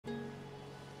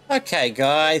Okay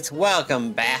guys,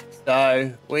 welcome back.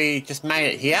 So, we just made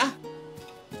it here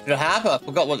to the harbour. I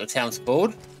forgot what the town's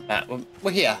called, but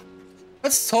we're here.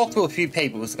 Let's talk to a few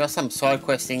people. We've got some side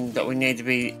questing that we need to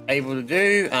be able to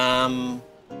do.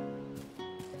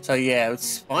 So yeah,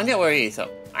 let's find out where he is.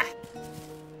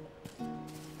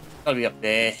 Gotta be up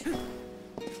there.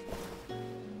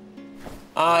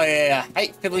 Oh yeah, I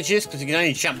hate villages because you can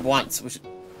only jump once, which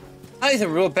that is a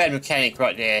real bad mechanic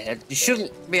right there. You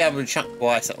shouldn't be able to jump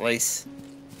twice at least.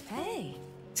 Hey.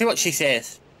 See what she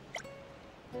says.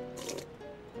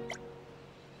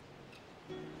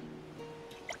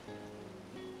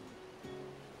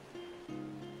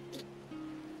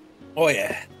 Oh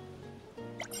yeah.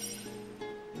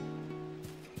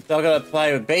 So I gotta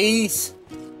play with bees.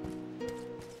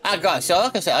 Guys, so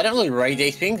like I said, I don't really read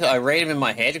these things. I read them in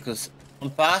my head because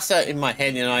I'm faster in my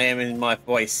head than I am in my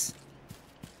voice.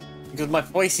 Because my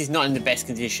voice is not in the best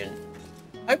condition.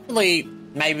 Hopefully,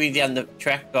 maybe down the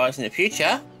track, guys, in the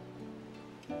future,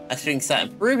 as things start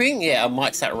improving, yeah, I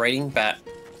might start reading, but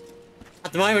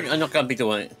at the moment, I'm not going to be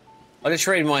doing it. I'll just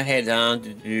read in my head.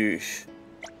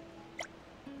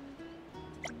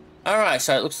 Alright,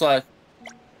 so it looks like... I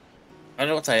don't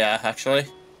know what they are, actually.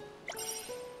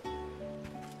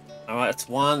 Alright, that's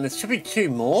one. There should be two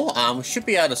more. We should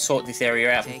be able to sort this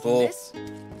area out before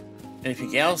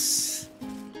anything else.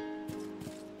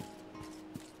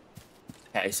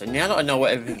 Okay, so now that I know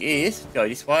what everything is, go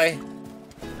this way.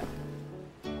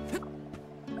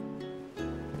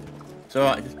 It's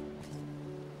alright.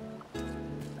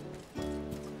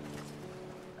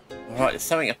 Alright, there's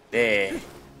something up there.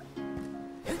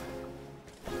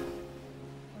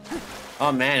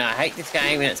 Oh man, I hate this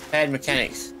game and its bad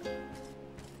mechanics.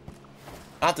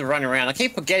 I have to run around. I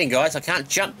keep forgetting, guys, I can't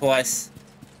jump twice.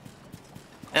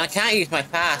 And I can't use my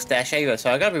fast dash either,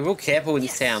 so I gotta be real careful with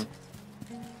this town.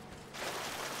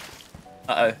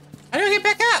 Uh-oh. How do I get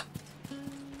back up?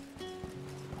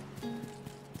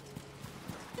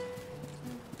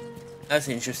 That's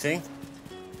interesting.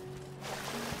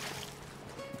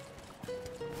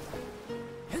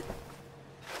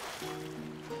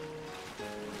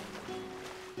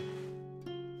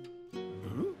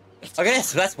 Okay,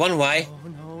 so that's one way.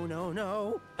 Oh,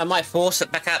 no. I might force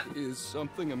it back up. Is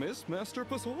something amiss, Master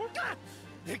Pazor? Ah,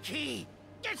 the key!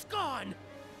 It's gone!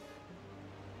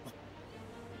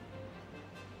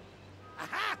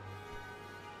 Aha!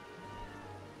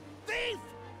 Thief! You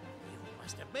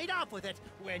must have made off with it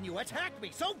when you attacked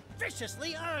me so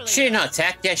viciously earlier. She did not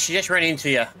attack. Yeah, she just ran into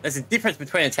you. There's a difference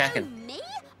between attacking. Me?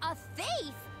 A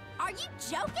thief? Are you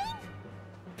joking?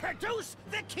 Produce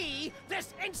the key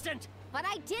this instant! But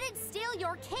I didn't steal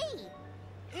your key.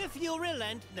 If you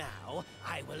relent now,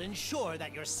 I will ensure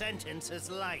that your sentence is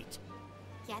light.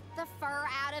 Get the fur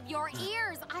out of your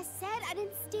ears. I said I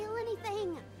didn't steal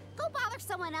anything. Go bother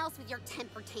someone else with your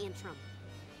temper tantrum.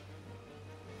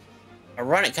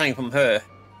 Ironic coming from her.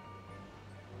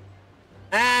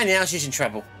 And now she's in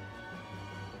trouble.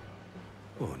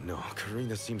 Oh no,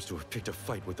 Karina seems to have picked a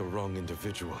fight with the wrong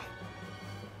individual.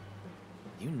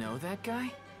 You know that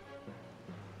guy?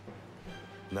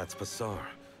 That's Passar,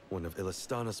 one of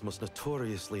Ilistana's most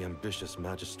notoriously ambitious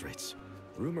magistrates.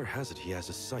 Rumor has it he has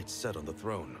his sights set on the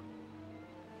throne.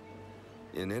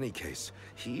 In any case,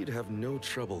 he'd have no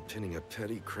trouble pinning a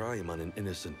petty crime on an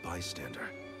innocent bystander.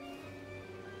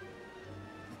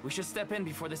 We should step in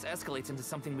before this escalates into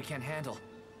something we can't handle.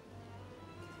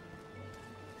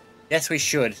 Yes, we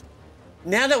should.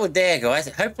 Now that we're there, guys,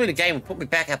 hopefully the game will put me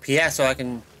back up here so I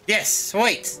can... Yes,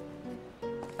 sweet!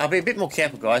 I'll be a bit more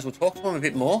careful, guys. We'll talk to him a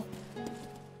bit more.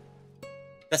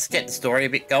 Let's get the story a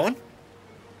bit going.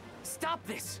 Stop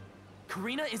this!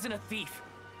 Karina isn't a thief.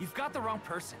 You've got the wrong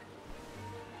person.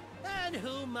 And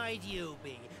who might you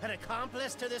be? An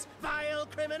accomplice to this vile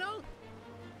criminal?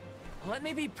 Let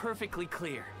me be perfectly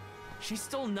clear. She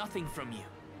stole nothing from you.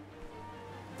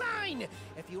 Fine!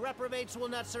 If you reprobates will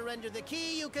not surrender the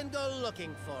key, you can go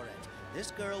looking for it. This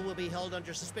girl will be held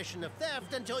under suspicion of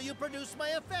theft until you produce my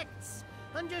effects.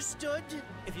 Understood?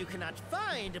 If you cannot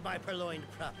find my purloined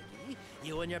property,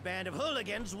 you and your band of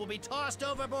hooligans will be tossed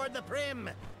overboard the Prim.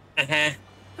 Uh-huh.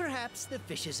 Perhaps the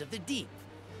fishes of the deep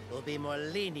will be more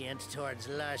lenient towards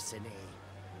larceny.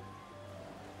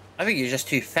 I think you're just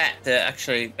too fat to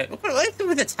actually... Look at it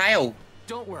with the tail.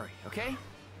 Don't worry, okay?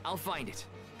 I'll find it.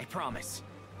 I promise.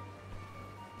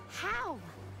 How?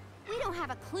 We don't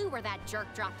have a clue where that jerk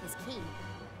dropped his key.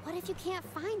 What if you can't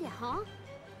find it, huh?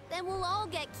 Then we'll all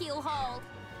get keel-hauled.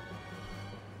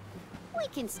 We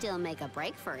can still make a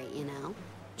break for it, you know.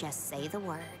 Just say the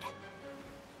word.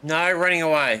 No running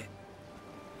away.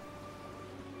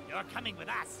 You're coming with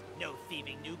us. No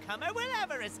thieving newcomer will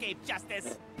ever escape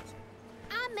justice.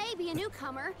 I may be a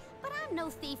newcomer, but I'm no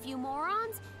thief, you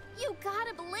morons. You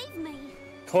gotta believe me.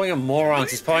 Calling them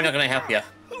morons is probably not going to help you.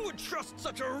 Who would trust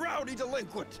such a rowdy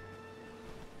delinquent?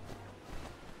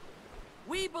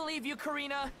 We believe you,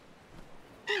 Karina.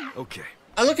 Okay.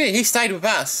 Oh, look at it. He stayed with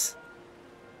us.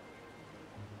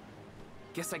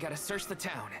 Guess I gotta search the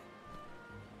town.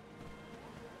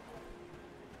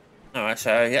 Alright,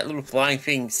 so that little flying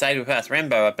thing stayed with us.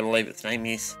 Rambo, I believe its name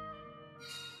is.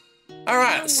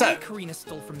 Alright, so. Karina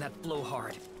stole from that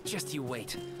blowhard. Just you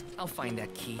wait. I'll find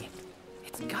that key.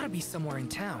 It's gotta be somewhere in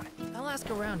town. I'll ask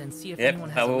around and see if anyone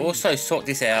has I a will lead. also sort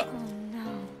this out. Oh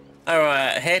no.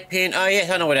 Alright, hairpin. Oh, yes,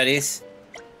 I know what that is.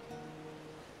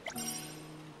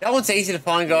 That one's easy to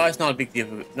find, guys. Not a big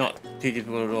deal. Not too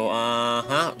difficult at all.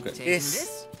 Got Taking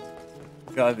this.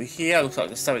 Go over here. Looks like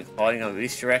there's something hiding over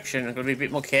this direction. I've got to be a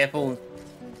bit more careful.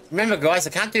 Remember, guys,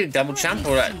 I can't do the double jump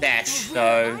or that dash.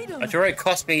 So, it's already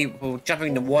cost me for jumping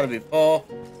in the water before.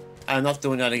 I'm not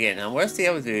doing that again. Now, where's the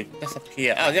other dude? That's up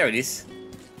here. Oh, there it is.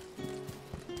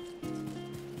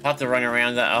 I'll have to run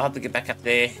around that. I'll have to get back up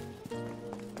there.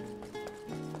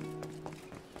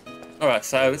 Alright,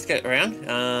 so let's get around.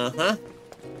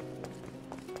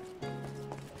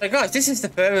 So guys, this is the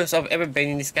furthest I've ever been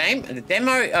in this game. And the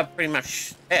demo, pretty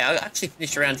much... Yeah, I actually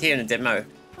finished around here in the demo.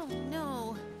 Oh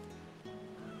no.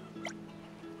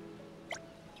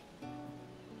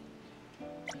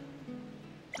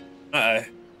 Uh-oh.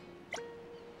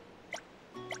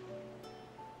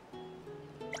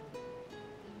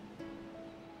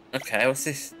 Okay, what's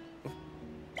this?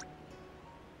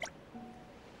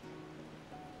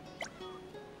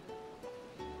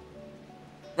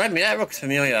 Wait a minute, that looks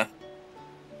familiar.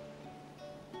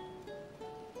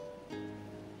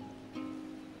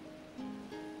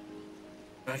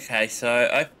 Okay, so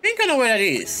I think I know where that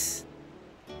is.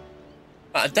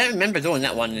 But I don't remember doing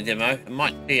that one in the demo. It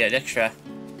might be an extra.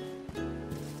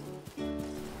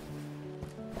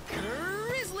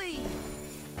 Grizzly!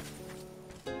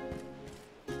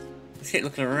 Let's keep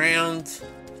looking around.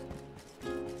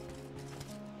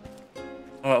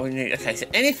 Alright, we need... Okay, so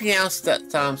anything else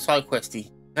that, side questy?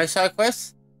 No side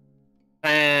quests?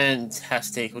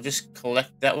 Fantastic. We'll just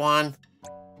collect that one.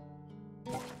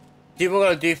 Do what we're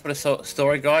going to do for the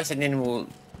story, guys, and then we'll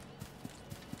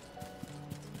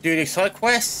do the side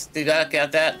quests, do that, get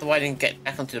out that, the way then get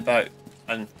back onto the boat.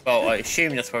 And, well, I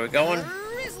assume that's where we're going.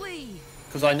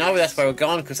 Because I know that's where we're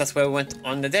going, because that's where we went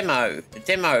on the demo. The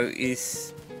demo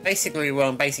is basically where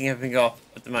I'm basing everything off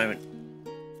at the moment.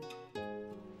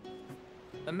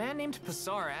 A man named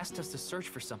Passar asked us to search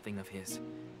for something of his.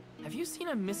 Have you seen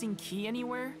a missing key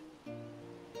anywhere?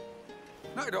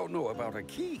 I don't know about a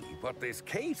key, but this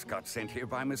case got sent here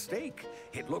by mistake.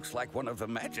 It looks like one of the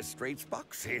magistrate's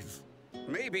boxes.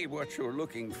 Maybe what you're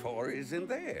looking for is in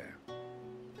there.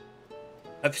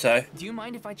 Hope so. Do you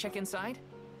mind if I check inside?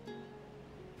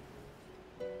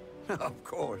 Of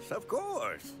course, of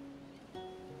course.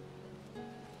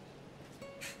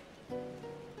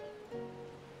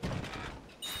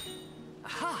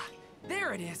 Aha!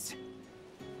 There it is!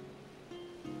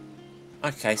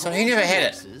 Okay, so he never had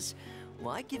it.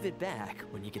 Why give it back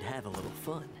when you could have a little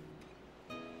fun?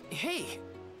 Hey!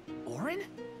 Orin?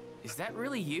 Is that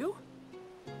really you?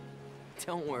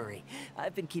 Don't worry,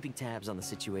 I've been keeping tabs on the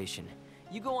situation.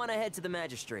 You go on ahead to the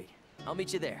magistrate. I'll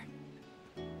meet you there.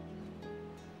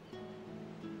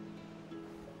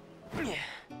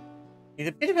 He's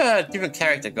a bit of a different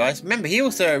character, guys. Remember, he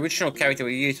was the original character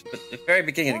we used at the very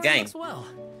beginning of the game. Looks well.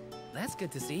 That's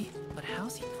good to see. But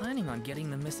how's he planning on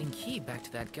getting the missing key back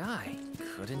to that guy?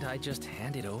 Couldn't I just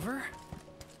hand it over?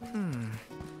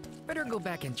 Better go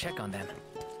back and check on them.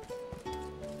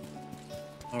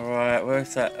 Alright,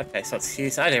 where's that? Okay, so it's here.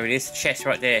 Oh, there it is. Chest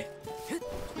right there.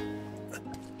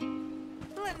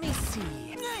 Let me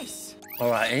see. Nice!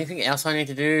 Alright, anything else I need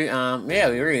to do? Yeah,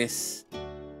 there is.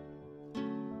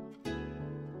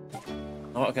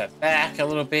 I'll go back a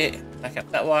little bit. Back up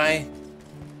that way.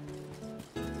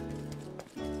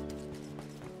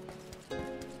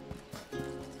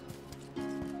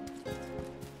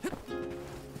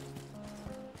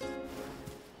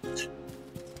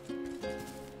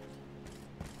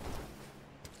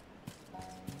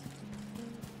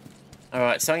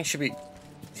 Alright, something should be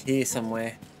here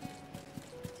somewhere.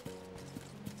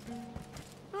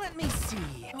 Let me see.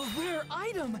 A rare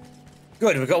item!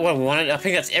 Good, we've got what we wanted. I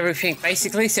think that's everything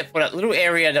basically, except for that little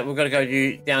area that we've got to go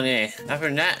do down there. Other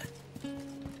than that...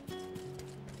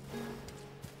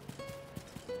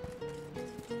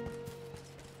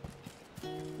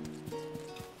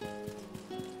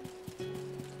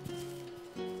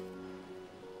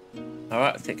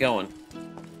 Alright, let's get going.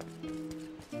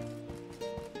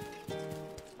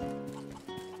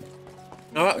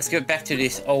 Alright, let's go back to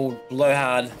this old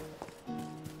blowhard.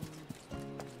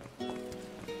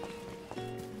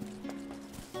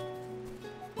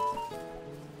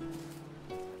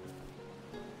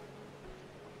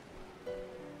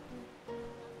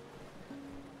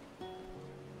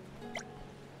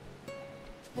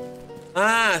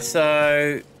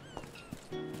 So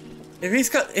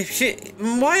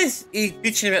why is he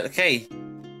bitching about the key?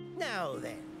 Now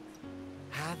then,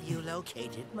 have you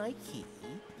located my key?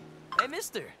 Hey,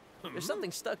 mister, there's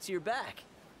something stuck to your back.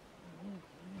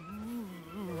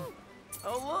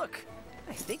 Oh, look,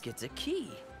 I think it's a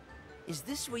key. Is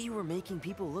this what you were making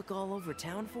people look all over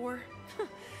town for?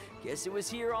 Guess it was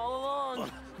here all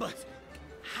along. But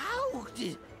how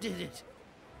did it?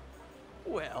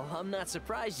 Well, I'm not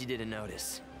surprised you didn't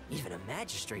notice. Even a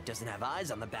magistrate doesn't have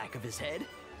eyes on the back of his head.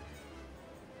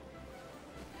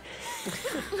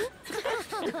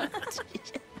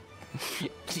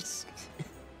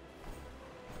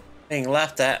 Being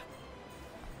laughed at.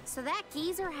 So that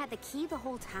geezer had the key the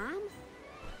whole time?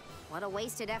 What a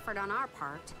wasted effort on our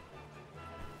part.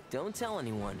 Don't tell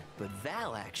anyone, but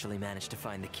Val actually managed to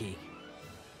find the key.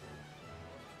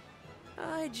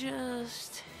 I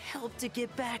just helped to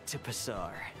get back to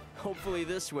Passar. Hopefully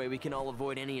this way we can all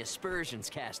avoid any aspersions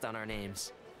cast on our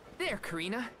names. There,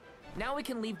 Karina. Now we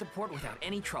can leave the port without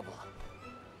any trouble.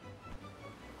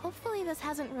 Hopefully this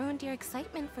hasn't ruined your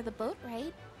excitement for the boat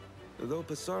ride. Though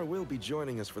Passar will be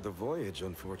joining us for the voyage,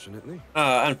 unfortunately.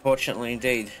 Unfortunately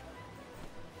indeed.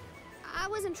 I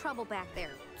was in trouble back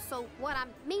there, so what I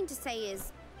mean to say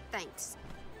is, thanks.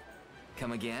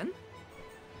 Come again?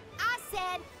 I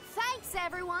said, thanks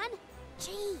everyone!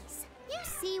 Jeez, you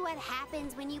see what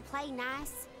happens when you play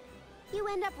nice? You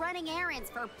end up running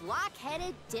errands for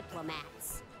block-headed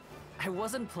diplomats. I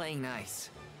wasn't playing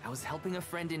nice. I was helping a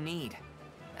friend in need.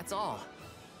 That's all.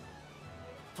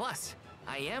 Plus,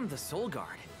 I am the Soul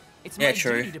Guard. It's my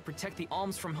duty to protect the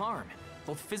alms from harm,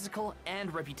 both physical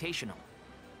and reputational.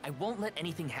 I won't let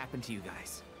anything happen to you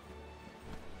guys.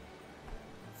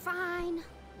 Fine,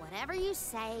 whatever you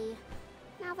say.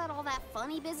 Now that all that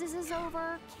funny business is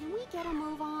over, can we get a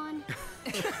move on?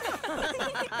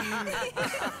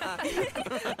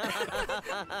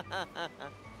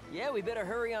 Yeah, we better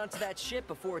hurry on to that ship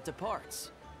before it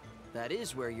departs. That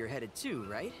is where you're headed to,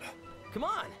 right? Come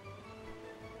on!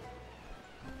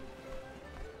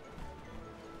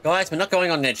 Guys, we're not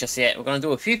going on there just yet. We're going to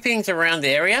do a few things around the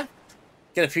area,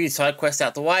 get a few side quests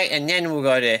out the way, and then we'll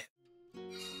go there.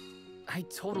 I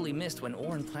totally missed when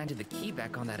Orin planted the key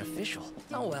back on that official.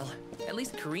 Oh well, at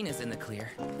least Karina's in the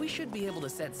clear. We should be able to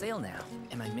set sail now.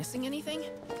 Am I missing anything?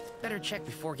 Better check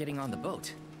before getting on the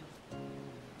boat.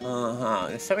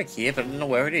 There's something here, but I don't know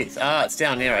where it is. Ah, it's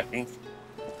down there, I think.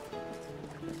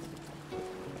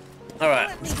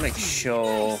 Alright, let's make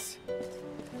sure.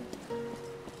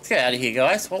 Let's get out of here,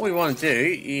 guys. What we want to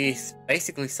do is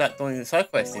basically start doing the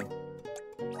side questing.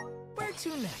 Where to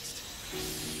next?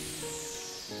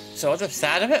 So at the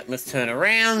start of it, let's turn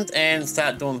around and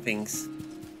start doing things.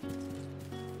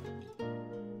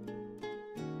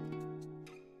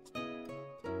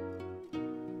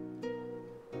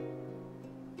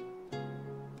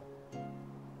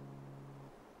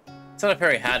 It's not a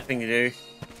very hard thing to do.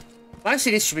 Well,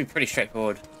 actually, this should be pretty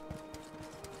straightforward.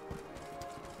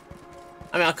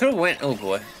 I mean, I could have went... Oh,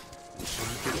 boy.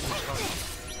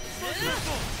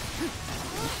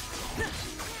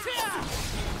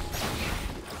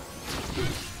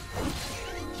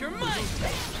 You're mine!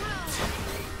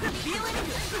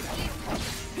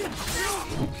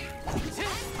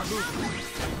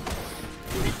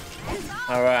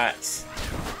 Alright.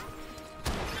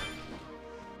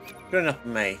 Good enough for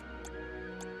me.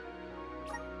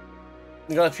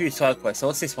 We got a few side quests. So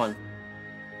what's this one?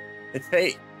 It's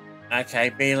the... Okay,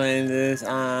 Beelanders,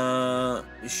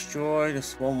 destroy the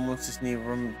swarm monsters near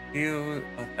room view.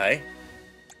 Okay.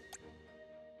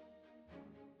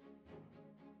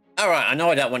 Alright, I know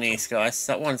what that one is, guys.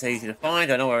 That one's easy to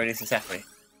find. I know where it is exactly.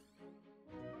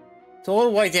 So all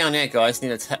the way down there, guys,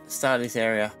 near the start of this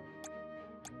area.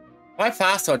 Right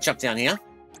fast, I'll jump down here.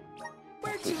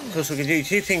 Because we can do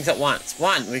two things at once.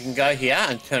 One, we can go here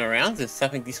and turn around. There's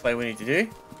something this way we need to do.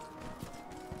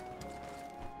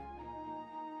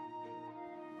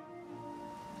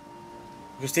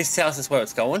 Because this tells us where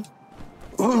it's going.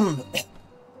 Now,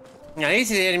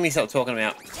 these are the enemies that I'm talking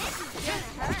about.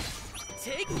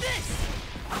 Take this!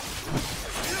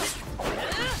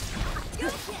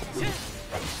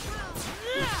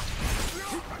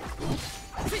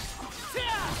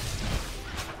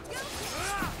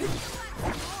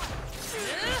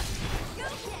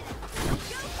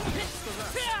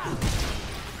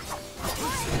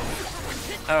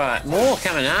 Alright, more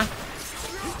coming, huh?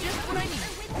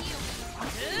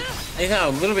 These are a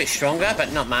little bit stronger,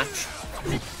 but not much.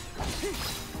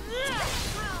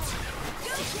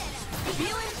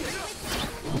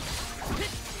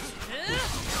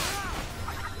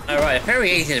 Alright,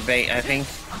 very easy to beat, I think.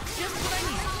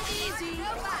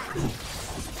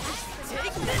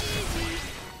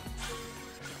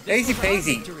 Easy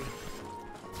peasy.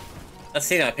 That's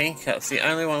it, I think. That's the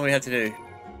only one we have to do.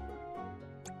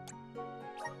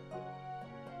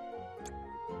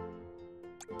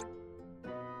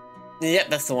 Yep,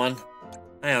 that's the one.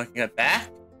 Now we can go back.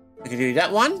 We can do that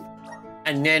one.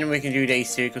 And then we can do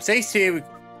these two. Because these two...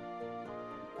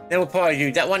 Then we'll probably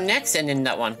do that one next and then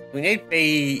that one. We need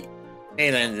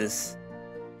B-landers.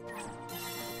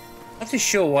 Not too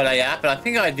sure what they are, but I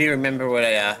think I do remember what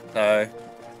they are. So...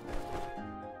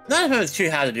 None of them is too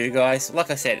hard to do, guys.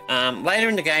 Like I said, later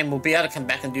in the game, we'll be able to come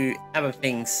back and do other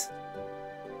things.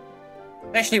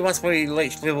 Especially once we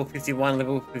reach level 51,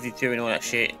 level 52 and all that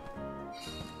shit.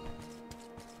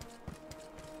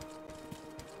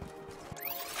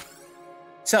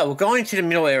 So, we're going to the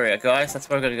middle area, guys. That's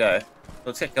where we're going to go. So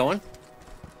let's get going.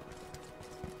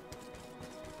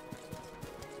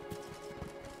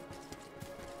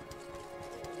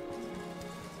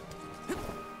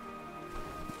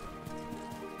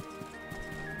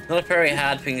 Not a very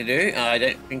hard thing to do. I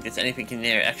don't think there's anything in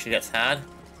there actually that's hard.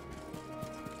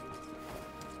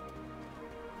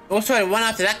 Also, one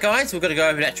after that, guys, we've got to go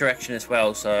over that direction as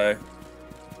well, so...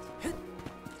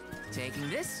 Taking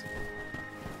this?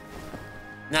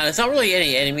 No, there's not really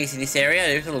any enemies in this area.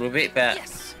 There's a little bit, but...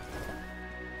 Yes.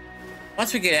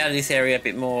 Once we get out of this area a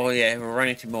bit more, yeah, we'll run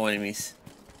into more enemies.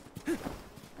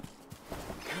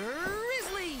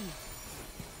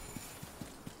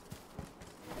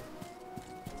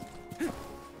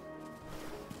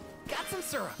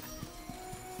 Syrup.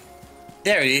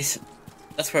 There it is.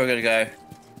 That's where we're gonna go.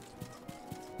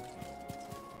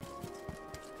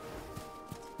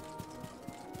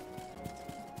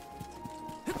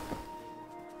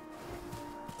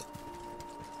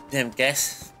 Damn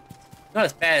gas. Not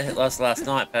as bad as it was last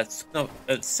night, but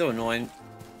it's still annoying.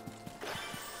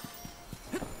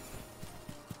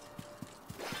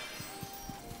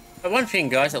 But one thing,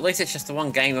 guys, at least it's just the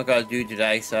one game I've got to do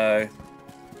today, so...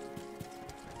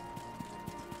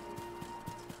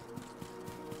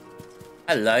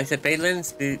 Hello, the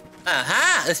Beedlins.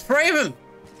 Aha! There's 3 of them!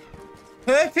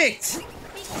 Perfect!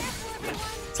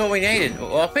 That's all we needed.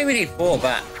 Well, I think we need 4,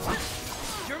 but...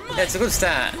 Yeah, it's a good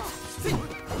start.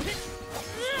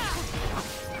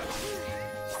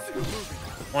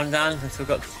 One done, and we've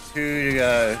got 2 to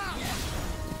go.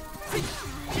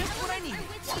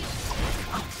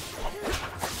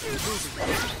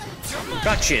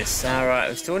 Gotchas! Alright,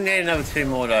 we still need another 2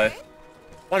 more though.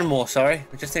 1 more, sorry.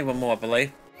 We just need 1 more, I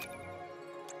believe.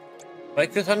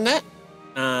 Focus on that.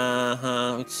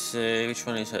 Let's see, which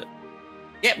one is it?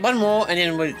 Yep, 1 more and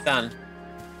then we're done.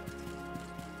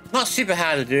 Not super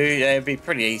hard to do, it'd be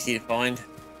pretty easy to find.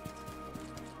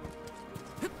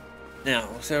 Now,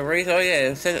 so oh yeah,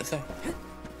 it says it so.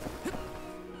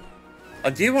 I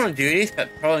do want to do this, but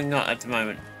probably not at the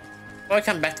moment. If I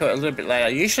come back to it a little bit later, I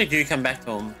usually do come back to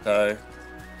them, so.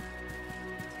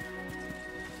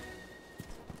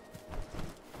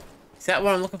 Is that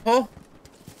what I'm looking for?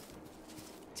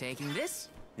 Taking this?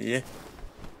 Yeah.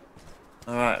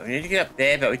 Alright, we need to get up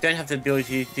there, but we don't have the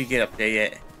ability to get up there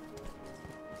yet.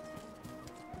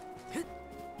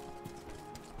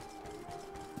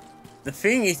 The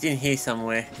thing is in here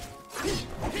somewhere.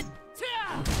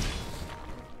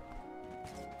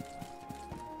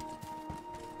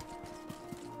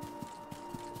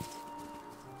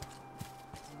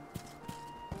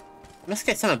 Must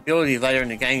get some ability later in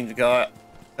the game to go,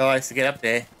 guys, to get up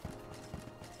there.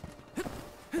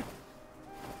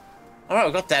 Alright,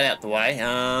 we got that out the way.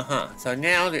 So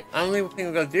now the only thing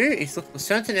we've got to do is look for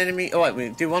certain enemy. Oh wait, we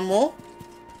do 1 more.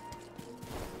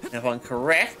 Now if I'm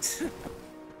correct, we've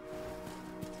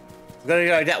got to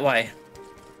go that way.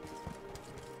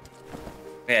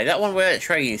 Yeah, that one where that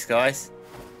tree is, guys.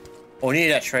 Or near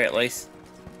that tree at least.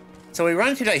 So we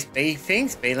run to those bee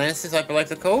things, bee lancers I believe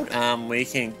they're called. We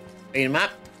can beat them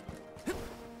up.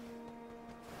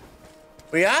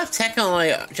 We are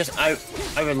technically just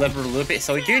over leveled a little bit,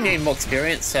 so we do need more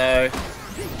experience, so...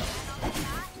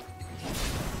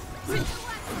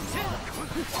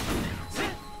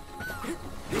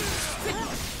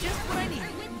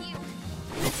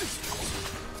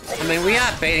 I mean, we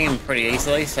are beating him pretty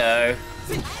easily, so...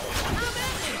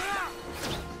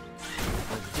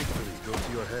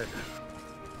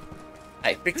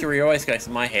 Hey, victory always goes to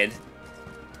my head.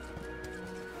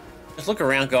 Just look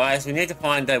around, guys. We need to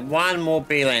find that 1 more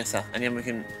bee lancer, and then we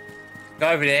can go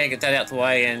over there, get that out the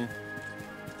way, and...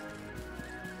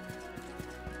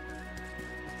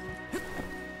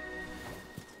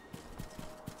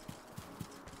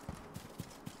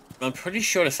 I'm pretty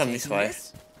sure there's some this way.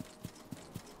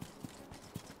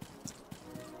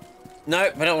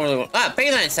 Nope, I don't really want... Ah,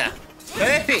 B-Lancer!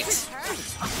 Perfect!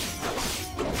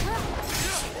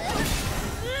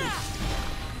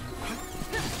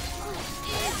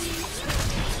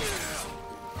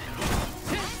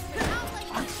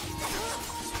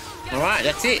 Alright,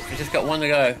 that's it. We just got one to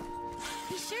go.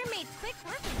 He sure made quick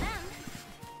work of them.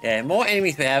 Yeah, more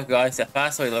enemies we have, guys, the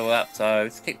faster we level up, so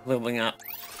let's keep leveling up.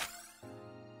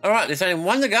 Alright, there's only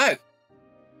one to go.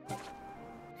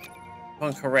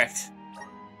 One correct.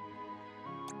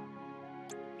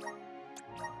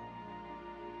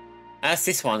 That's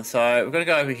this one, so we've got to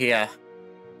go over here.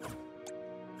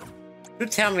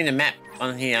 Should tell me the map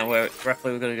on here where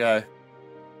roughly we've got to go.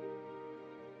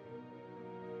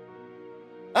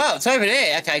 Oh, it's over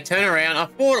there. Okay, turn around. I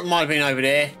thought it might have been over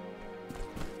there.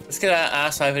 Let's get our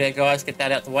ass over there, guys. Get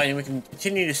that out the way, and we can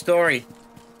continue the story.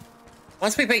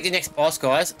 Once we beat the next boss,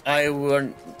 guys, I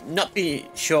will not be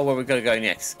sure where we're going to go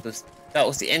next, because that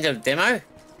was the end of the demo.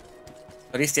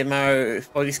 For this demo,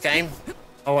 for this game,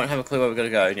 I won't have a clue where we're going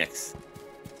to go next.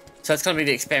 So it's going to be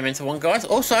the experimental one, guys.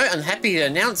 Also, I'm happy to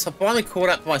announce I finally caught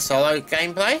up my solo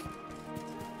gameplay.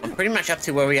 I'm pretty much up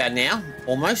to where we are now,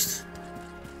 almost.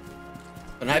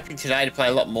 I'm hoping today to play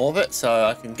a lot more of it, so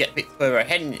I can get a bit further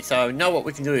ahead, so I know what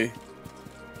we can do.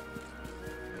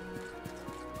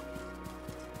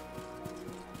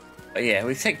 But yeah,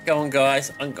 we keep going,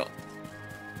 guys. I'm going.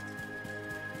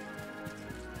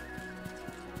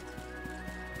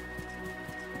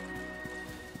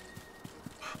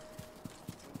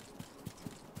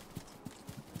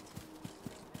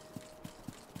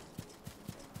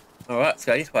 Alright, let's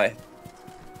go this way.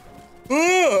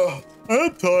 Oh,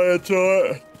 I'm tired.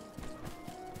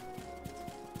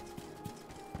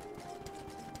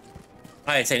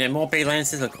 Alright, so no more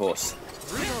B-Lancers, of course.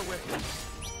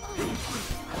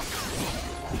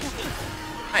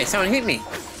 Hey, someone hit me.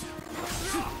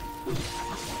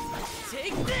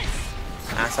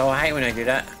 So I hate when I do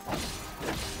that.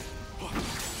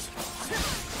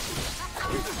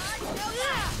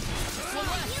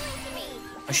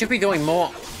 I should be doing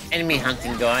more enemy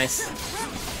hunting, guys.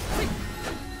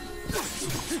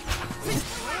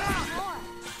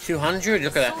 200,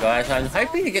 look at that, guys. I'm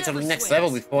hoping to get to the next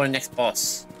level before the next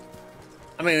boss.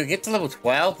 I mean, we get to level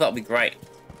 12, that'll be great.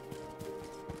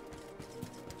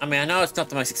 I mean, I know it's not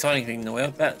the most exciting thing in the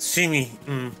world, but sue me.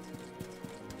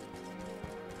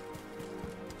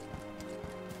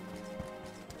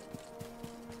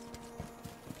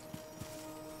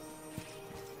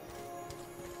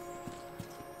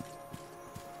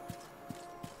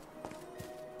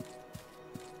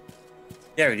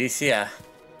 There it is, here.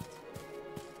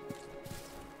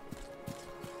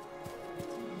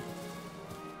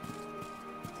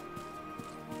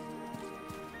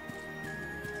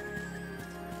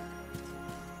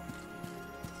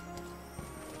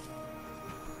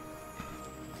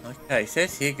 Okay, it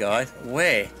says here, guys,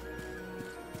 where?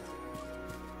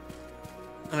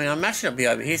 I mean, I imagine it'll be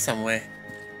over here somewhere.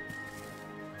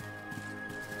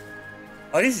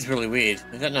 Oh, this is really weird.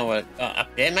 I don't know what...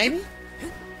 up there, maybe?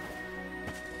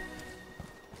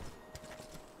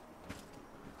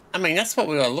 I mean, that's what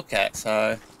we gotta look at,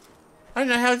 so... I don't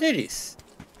know how to do this.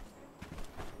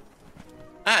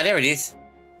 Ah, there it is.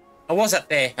 I was up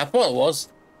there. I thought it was.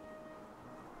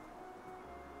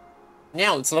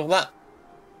 Now let's level up.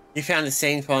 You found the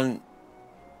scene from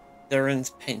Darren's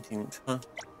paintings, huh?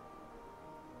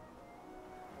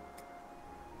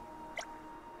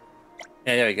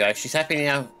 Yeah, there we go. She's happy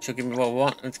now. She'll give me what we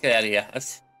want. Let's get out of here.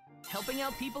 Helping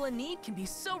out people in need can be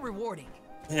so rewarding.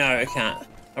 No, it can't.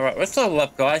 Alright, let's level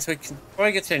up, guys. We can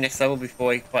probably get to the next level before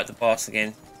we fight the boss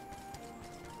again.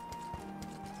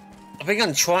 I think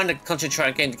I'm trying to concentrate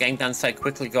on getting the game done so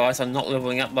quickly, guys. I'm not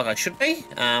leveling up like I should be.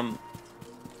 Not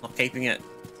keeping it.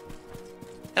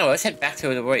 Anyway, let's head back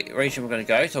to the region we're going to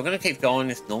go. So we're going to keep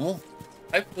going as normal.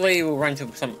 Hopefully we'll run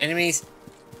into some enemies.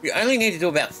 We only need to do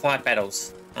about 5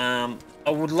 battles. I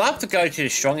would love to go to the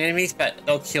strong enemies, but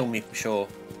they'll kill me for sure.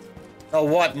 They'll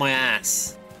wipe my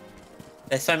ass.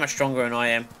 They're so much stronger than I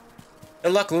am.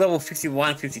 They're like level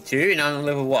 51, 52, and I'm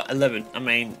level, what, 11? I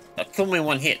mean, they'll kill me in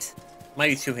 1 hit.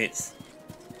 Maybe 2 hits.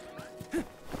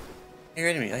 Here,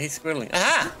 enemy. He's squiddling.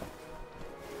 Aha!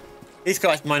 These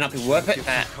guys might not be worth it,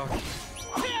 but...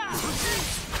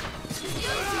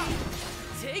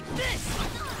 Take this.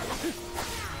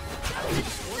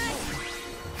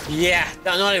 Yeah,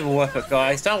 they're not even worth it,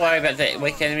 guys. Don't worry about the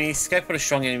weak enemies. Go for the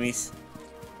strong enemies.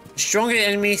 The stronger the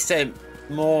enemies, the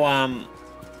more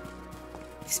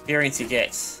experience he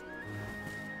gets.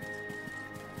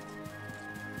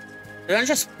 Don't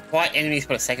just fight enemies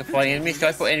for the sake of fighting enemies,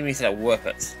 go for enemies that are worth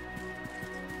it.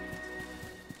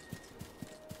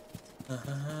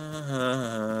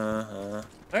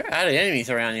 Where are the enemies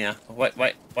around here?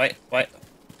 Wait.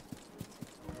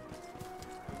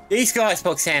 These guys,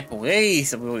 for example,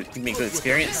 these will give me a good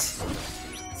experience.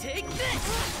 Take this!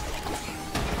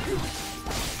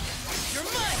 You're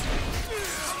mine!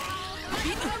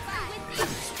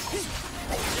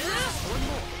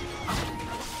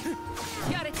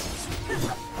 Got it!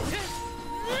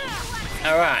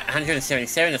 Alright,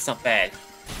 177, that's not bad.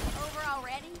 Over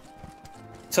already?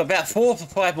 So about 4 to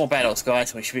 5 more battles,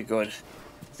 guys, we should be good.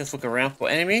 Let's look around for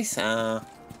enemies.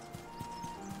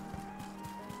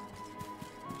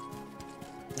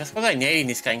 That's what I need in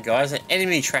this game, guys, an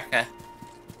enemy tracker.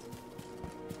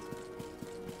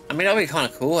 I mean, that would be kind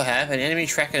of cool to have, an enemy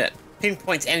tracker that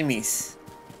pinpoints enemies.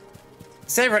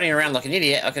 Instead of running around like an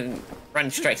idiot, I can run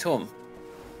straight to them.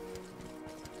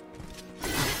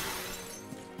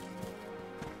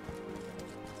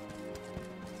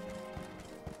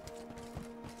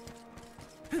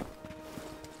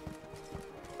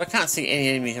 I can't see any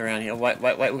enemies around here. Wait,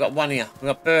 we've got one here. We've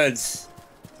got birds.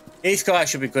 These guys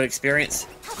should be good experience.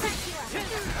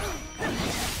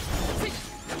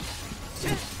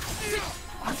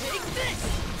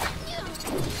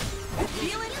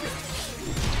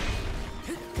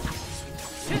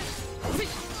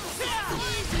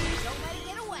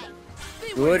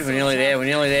 Good, we're nearly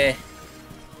there,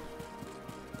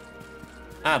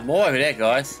 Ah, more over there,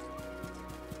 guys.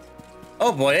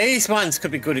 Oh boy, these ones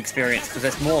could be good experience, because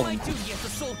there's more of them.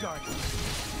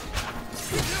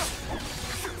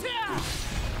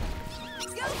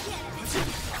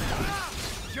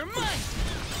 You're mine!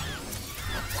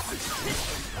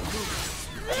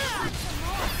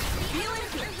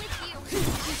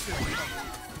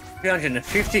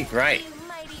 350, great.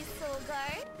 Mighty soul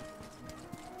guard.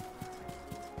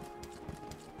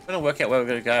 I'm gonna work out where we're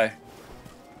gonna go.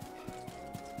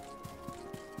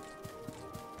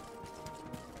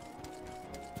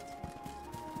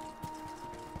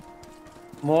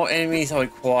 More enemies are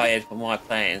required for my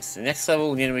plans. The next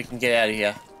level, then we can get out of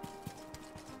here.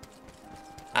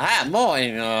 Aha, more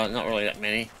enemies. Oh, not really that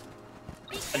many.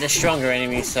 But they're stronger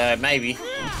enemies, so maybe. You're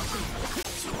mine!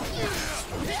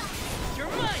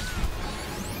 You're mine!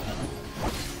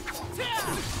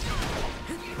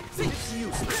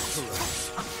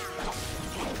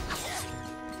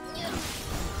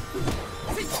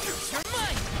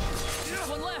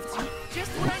 One left.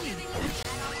 Just what I need.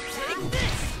 Take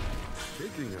this!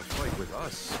 Taking a fight with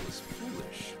us is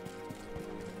foolish.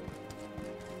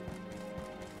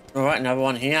 Alright, another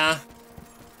one here.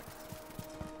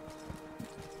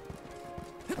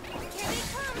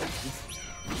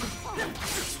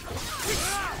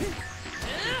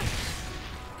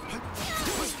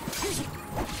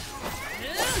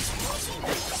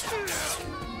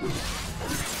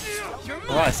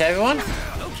 Alright, is that everyone?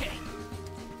 Okay.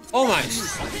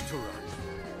 Almost.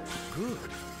 Good.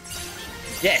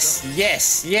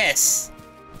 Yes.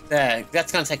 There,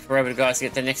 that's gonna take forever, guys, to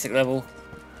get to the next level.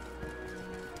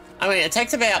 I mean, it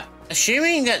takes about,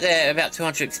 assuming that they're about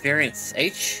 200 experience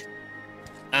each,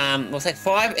 we'll take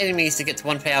 5 enemies to get to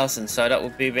 1,000, so that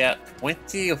would be about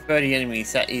 20 or 30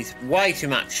 enemies. That is way too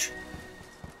much.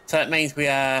 So that means we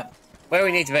are where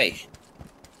we need to be.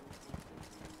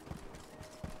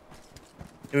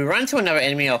 If we run to another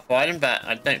enemy, I'll fight him, but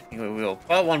I don't think we will.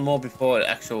 Probably one more before the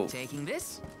actual Taking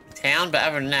this? town, but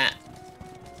other than that,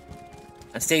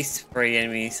 that's these 3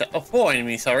 enemies, or 4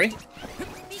 enemies, sorry. Be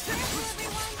careful,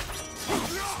 everyone.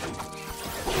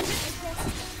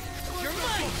 You're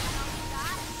mine!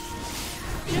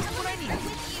 Just what I need.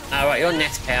 Alright, you're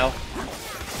next, pal.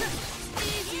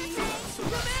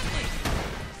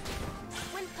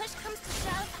 When push comes to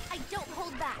shove, I don't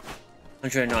hold back.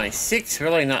 196,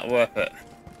 really not worth it.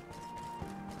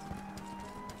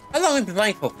 How long have we been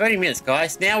playing for? 30 minutes,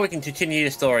 guys. Now we can continue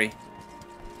the story.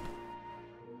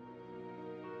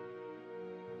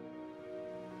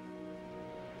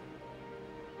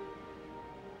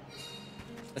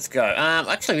 Let's go.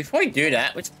 Actually, before we do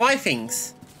that, let's buy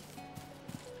things.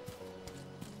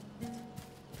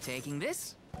 Taking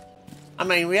this? I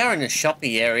mean, we are in the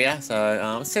shoppy area,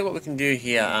 so let's see what we can do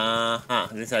here.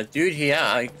 There's a dude here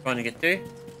I'm trying to get to.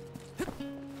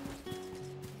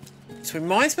 This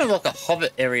reminds me of like a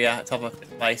hobbit area type of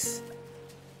place.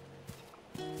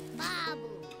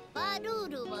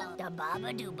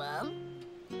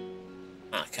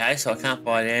 Okay, so I can't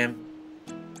buy them.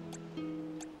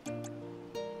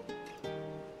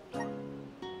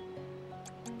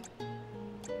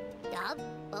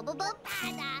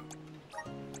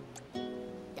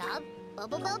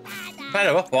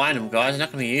 Better off buying them, guys. I'm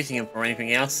not going to be using them for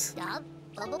anything else.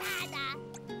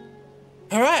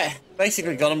 Alright,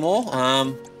 basically got them all.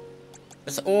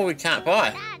 That's all we can't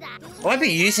buy. I won't be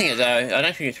using it though. I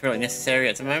don't think it's really necessary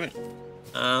at the moment.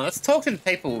 Let's talk to the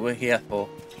people we're here for.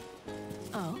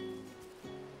 Oh.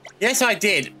 Yes, I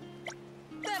did.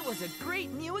 That was a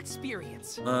great new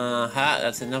experience.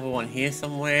 That's another one here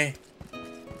somewhere. I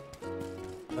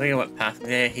think I went past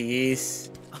there. He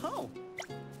is. Oh.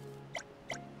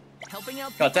 Helping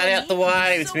out. Got that out the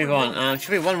way. Let's move on.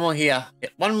 Should be one more here. Yeah,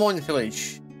 one more in the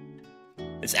village.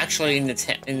 It's actually in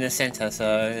the center,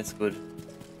 so it's good.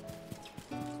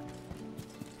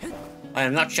 I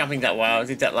am not jumping that way. I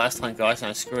did that last time, guys,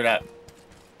 and I screwed up.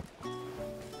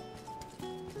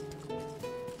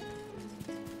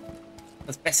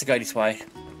 It's best to go this way.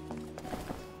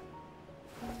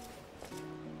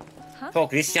 Huh? Talk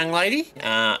to this young lady.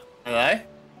 Hello.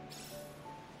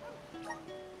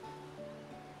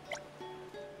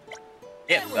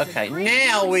 Yep, okay.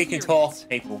 Now we can talk to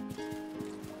people.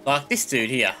 Like this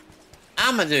dude here.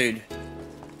 Armor dude.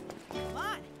 Come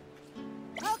on.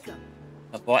 Welcome.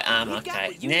 I buy armor,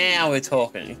 okay. Now we're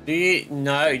talking. Do you?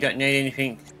 No, you don't need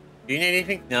anything. Do you need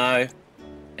anything? No.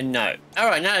 And no.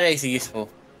 Alright, none of these are useful.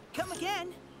 Come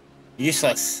again.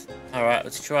 Useless. Alright,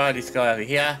 let's try this guy over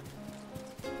here.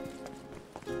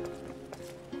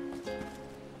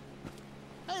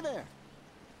 Hey there.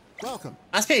 Welcome.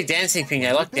 Must be a dancing thing.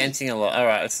 I like dancing a lot.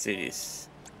 Alright, let's do this.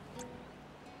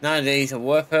 None of these are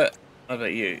worth it. How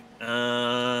about you?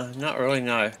 Not really,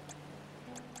 no.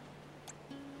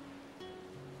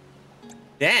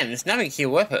 Damn, there's nothing here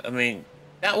worth it. I mean,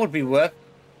 that would be worth.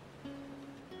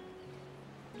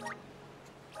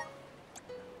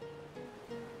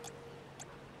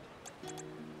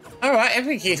 Alright,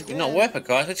 everything here's not worth it,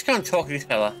 guys. Let's go and talk to this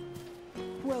fella.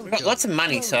 We've got lots of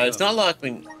money, so it's not like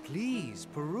we... Please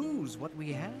peruse what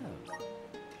we have.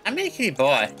 How many can you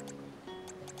buy?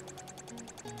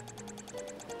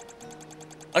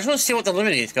 I just want to see what the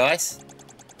limit is, guys.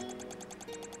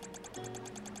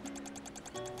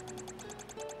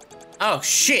 Oh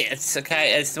shit, it's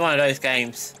okay, it's one of those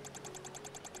games.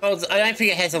 Well, I don't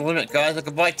think it has a limit, guys. I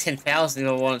could buy 10,000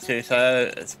 if I wanted to,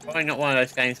 so it's probably not one of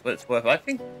those games, but it's worth it.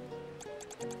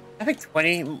 I think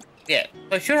 20, yeah.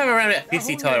 So I should have around about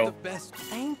 50 total.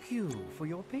 Thank you for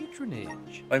your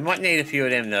patronage. We might need a few of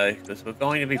them though, because we're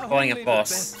going to be fighting a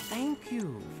boss. Thank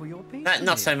you for your patronage. That,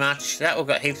 not so much. That will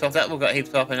got heaps off, that will got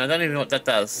heaps off, and I don't even know what that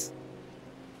does.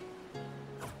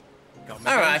 Alright,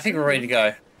 I think we're ready to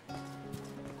go.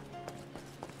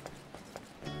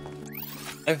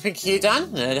 Everything here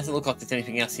done? No, it doesn't look like there's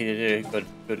anything else here to do. Good,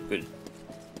 good, good.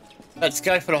 Let's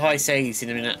go for the high seas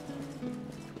in a minute.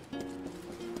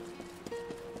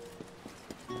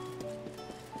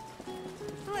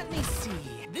 Let me see.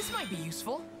 This might be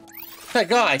useful. So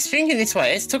guys, thinking this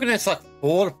way, it's taken us like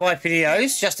 4 to 5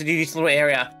 videos just to do this little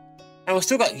area. And we've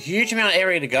still got a huge amount of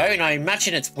area to go, and I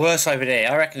imagine it's worse over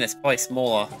there. I reckon it's probably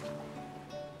smaller.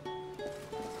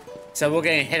 So we're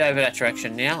going to head over that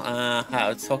direction now.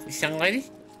 Let's talk to this young lady.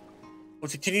 We'll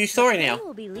continue the story now. We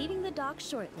will be leaving the dock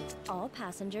shortly. All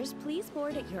passengers, please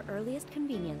board at your earliest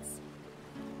convenience.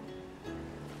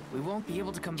 We won't be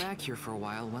able to come back here for a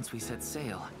while once we set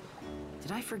sail.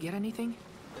 Did I forget anything?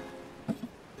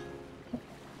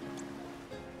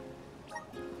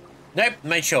 Nope,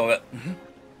 made sure of it.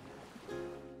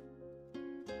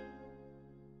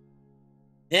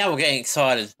 Now we're getting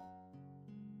excited.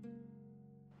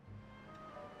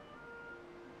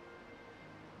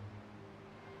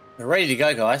 We're ready to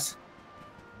go, guys.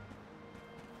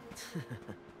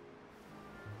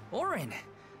 Orin,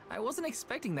 I wasn't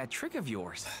expecting that trick of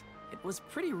yours. It was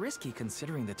pretty risky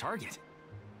considering the target.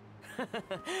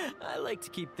 I like to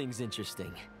keep things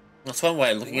interesting. That's one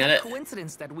way of looking at it.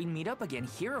 Coincidence that we meet up again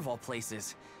here of all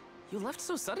places. You left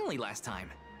so suddenly last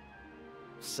time.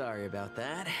 Sorry about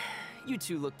that. You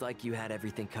two looked like you had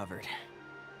everything covered.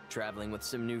 Traveling with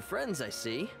some new friends, I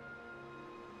see.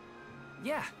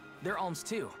 Yeah, they're alms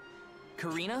too.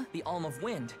 Karina, the Alm of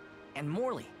Wind, and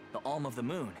Morley, the Alm of the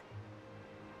Moon.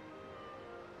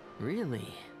 Really?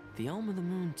 The Alm of the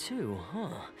Moon too,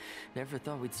 huh? Never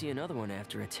thought we'd see another one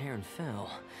after a Terran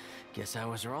fell. Guess I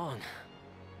was wrong.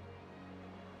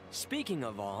 Speaking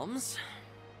of alms,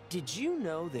 did you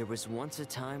know there was once a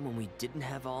time when we didn't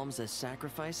have alms as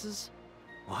sacrifices?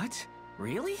 What?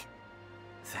 Really?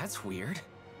 That's weird.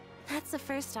 That's the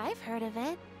first I've heard of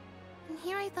it. And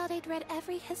here I thought I'd read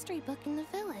every history book in the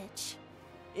village.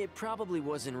 It probably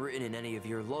wasn't written in any of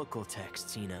your local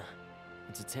texts, Ina.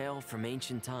 It's a tale from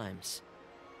ancient times.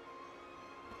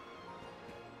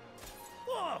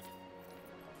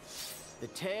 The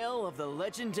tale of the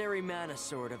legendary mana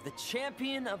sword of the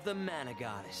champion of the mana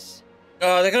goddess.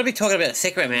 Oh, they're gonna be talking about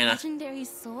secret mana. Legendary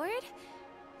sword?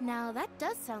 Now that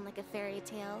does sound like a fairy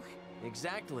tale.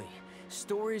 Exactly.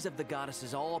 Stories of the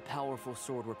goddess's all-powerful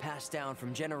sword were passed down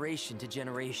from generation to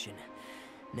generation.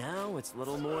 Now it's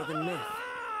little more than myth.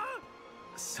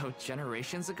 So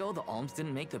generations ago, the alms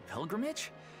didn't make the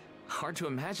pilgrimage? Hard to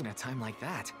imagine a time like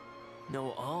that.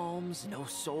 No alms, no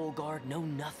soul guard, no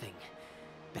nothing.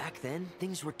 Back then,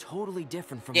 things were totally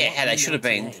different from yeah, what they we should know have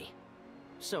been. today.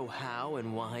 So how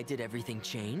and why did everything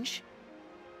change?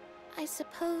 I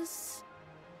suppose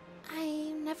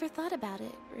I never thought about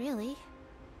it, really.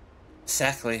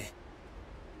 Exactly.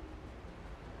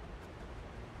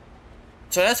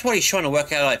 So that's what he's trying to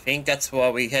work out, I think. That's why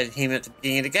we had him at the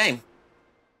beginning of the game.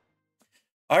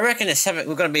 I reckon there's something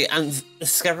we're going to be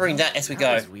discovering that as we go.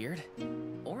 That was weird.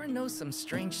 Orin knows some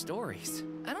strange stories.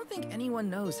 I don't think anyone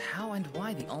knows how and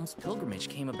why the alms pilgrimage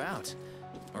came about.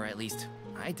 Or at least,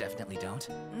 I definitely don't.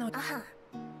 No.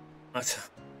 What?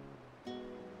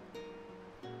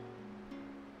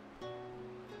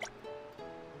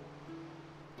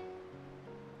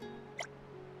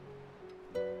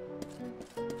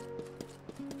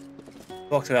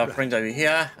 Talk to our friend over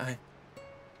here.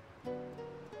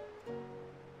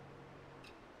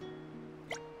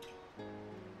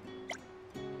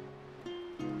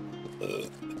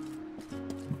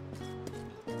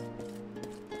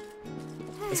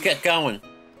 Let's get going.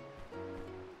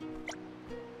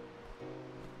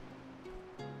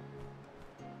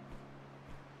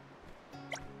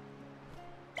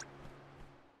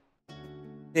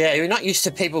 Yeah, you're not used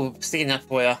to people sticking up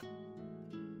for you.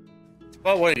 It's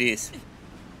about what it is.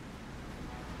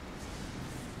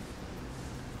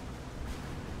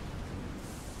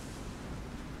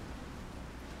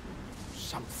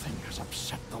 Something has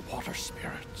upset the water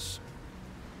spirits.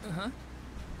 Uh-huh.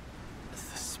 The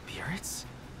spirits?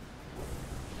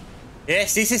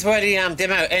 Yes, this is where the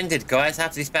demo ended, guys,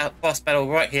 after this boss battle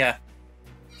right here.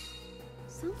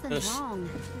 Something's wrong.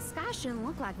 The sky shouldn't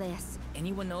look like this.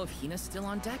 Anyone know if Hina's still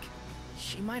on deck?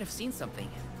 She might have seen something.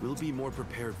 We'll be more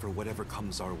prepared for whatever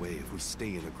comes our way if we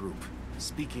stay in a group.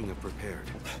 Speaking of prepared,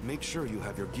 make sure you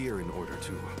have your gear in order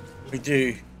too. We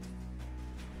do.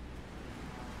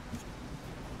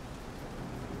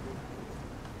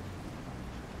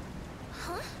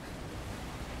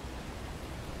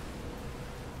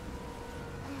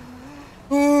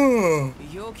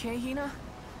 You okay, Hina?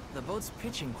 The boat's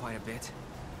pitching quite a bit.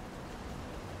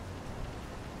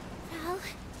 Val,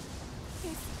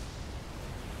 there's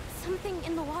something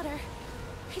in the water.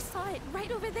 I saw it right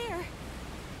over there.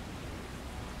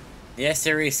 Yes,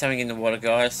 there is something in the water,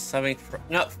 guys. Something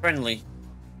not friendly.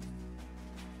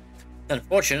 It's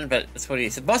unfortunate, but that's what it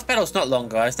is. The boss battle's not long,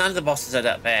 guys. None of the bosses are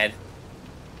that bad.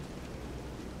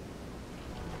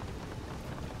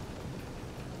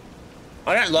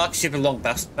 I don't like super long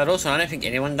boss battles, and I don't think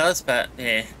anyone does, but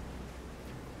yeah.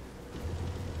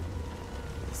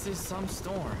 This is some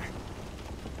storm.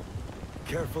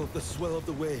 Careful of the swell of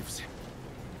the waves.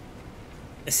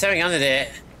 There's something under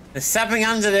there. There's something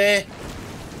under there.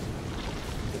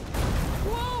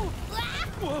 Whoa!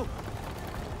 Whoa!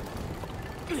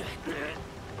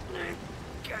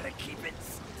 Gotta keep it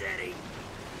steady.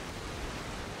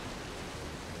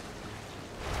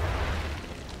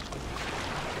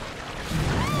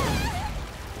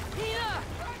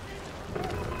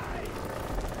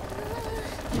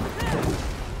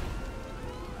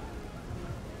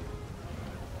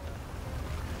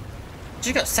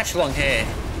 She's got such long hair.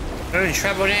 We're in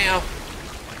trouble now.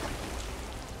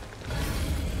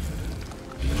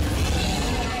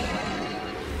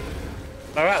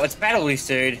 Alright, let's battle this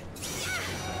dude.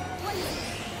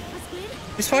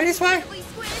 This way, this way?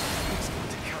 It's going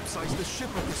to capsize the ship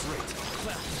at this rate.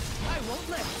 Well, I won't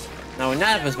let it. No,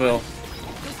 none of us will.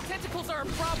 Those tentacles are a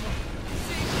problem.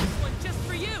 Save this one just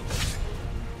for you.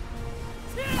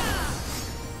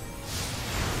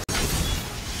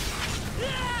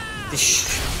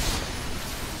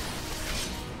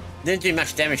 Didn't do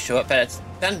much damage to it, but it's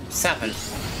done something.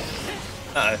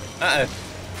 Uh-oh, uh-oh.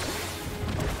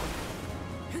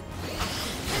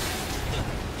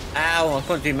 Ow, I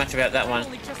couldn't do much about that one.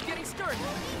 Only just getting started.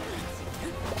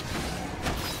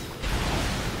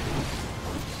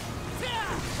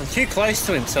 I'm too close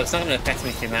to him, so it's not going to affect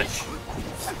me too much.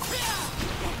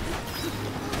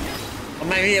 Or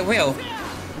maybe it will.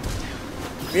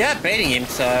 We are beating him,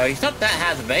 so he's not that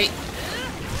hard to beat.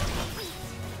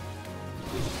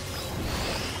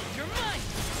 You're mine.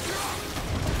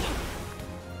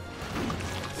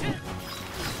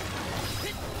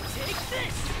 Take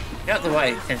this. Get out the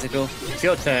way, Tentacle. It's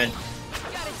your turn.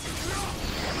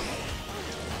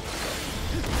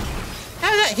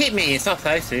 that hit me? It's not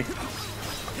supposed to.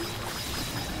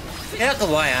 Get out the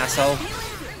way, asshole.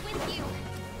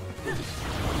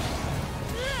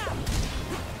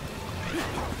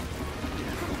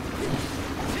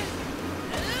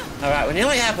 Alright, we're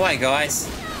nearly halfway, guys.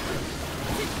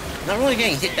 Not really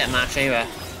getting hit that much either.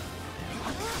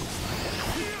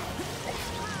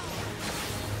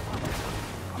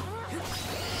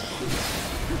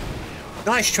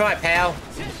 Nice try, pal.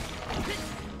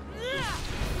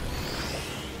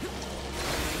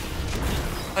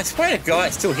 I swear to God,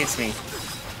 it still hits me.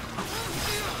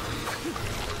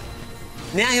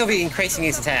 Now he'll be increasing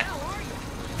his attack.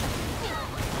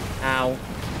 Ow.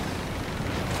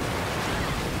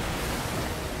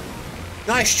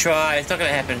 Nice try, it's not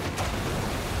gonna happen.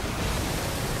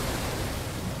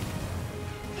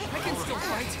 I can still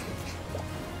fight.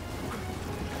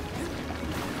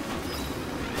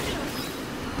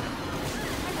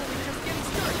 I'm only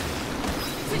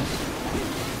just getting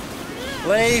started.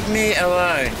 Leave me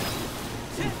alone.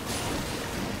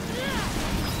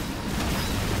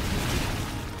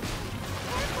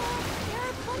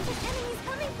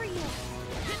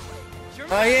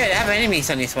 Oh yeah, they have enemies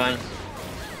on this one.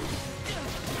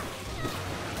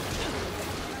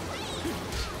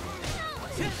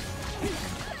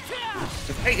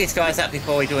 We'll pick these guys up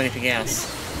before we do anything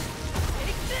else.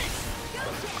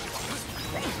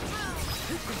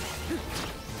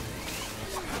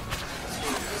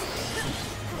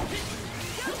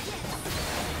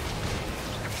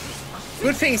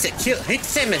 Good things that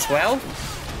hits them as well.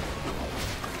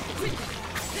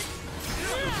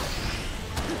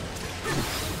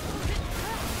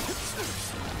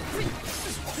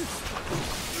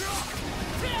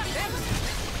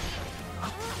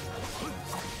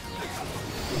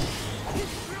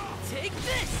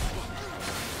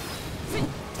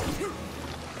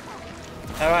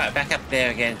 Alright, back up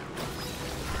there again.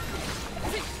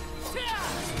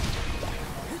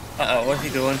 Uh-oh, what's he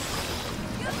doing?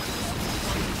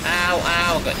 Ow,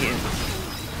 ow, got hit.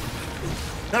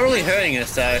 Not really hurting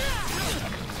us though.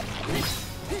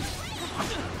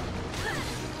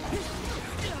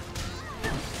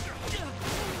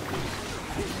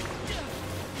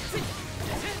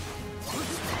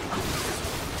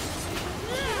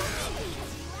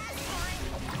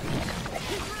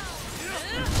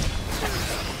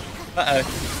 Uh-oh.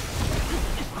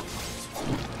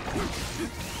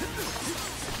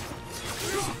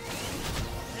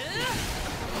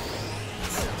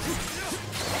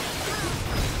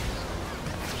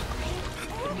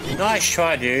 Nice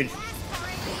try, dude.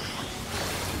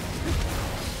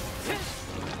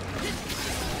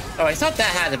 Oh, it's not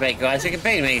that hard to beat, guys. We can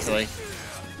beat him easily.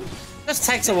 Just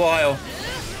takes a while.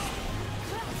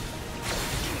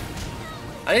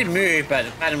 I did move, but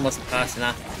the pattern wasn't fast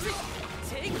enough.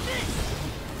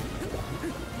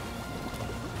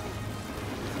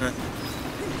 Huh.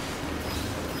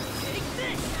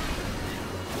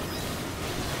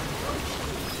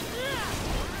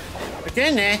 We're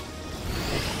getting there.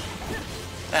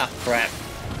 Oh, crap.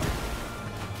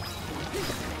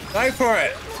 Go for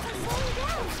it!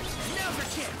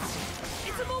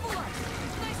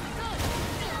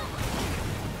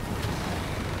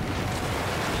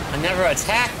 Another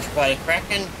attack by the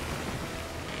Kraken.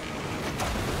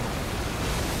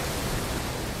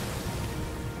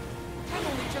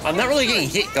 I'm not really getting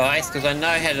hit, guys, because I know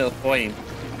how to avoid him.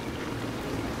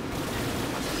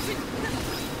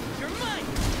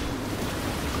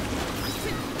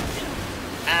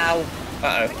 Ow.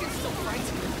 Uh-oh.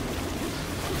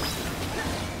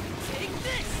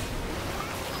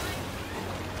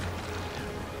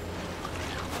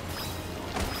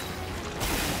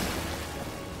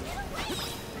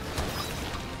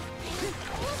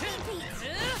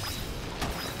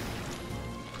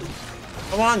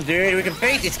 Come on, dude, we can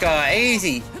beat this guy,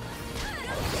 easy.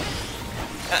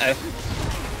 Uh-oh.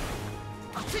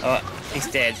 Oh, he's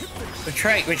dead.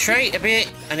 Retreat a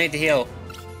bit. I need to heal.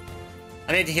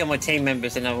 I need to heal my team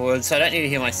members, in other words, so I don't need to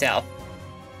heal myself.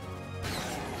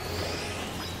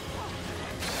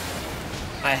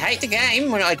 I hate the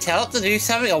game when I tell it to do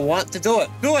something, I want to do it.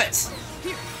 Do it!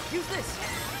 Here, use this.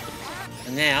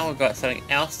 And now we've got something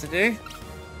else to do.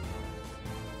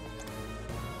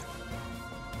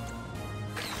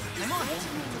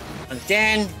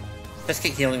 Again, let's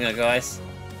keep healing her, guys.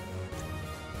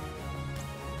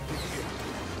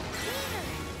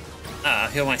 Ah,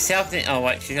 heal myself then. Oh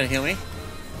wait, she's gonna heal me.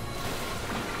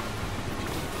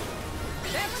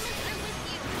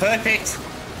 Perfect.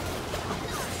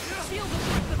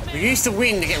 We used the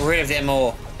wind to get rid of them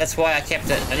all. That's why I kept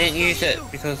it. I didn't use it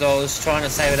because I was trying to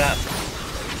save it up.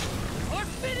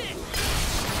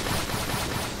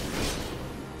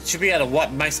 Should be able to wipe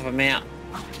most of them out.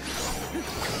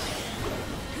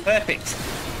 Perfect.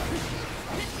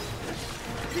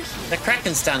 The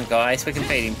Kraken's done, guys. We can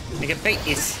beat him. We can beat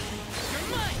this.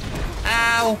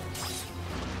 Ow!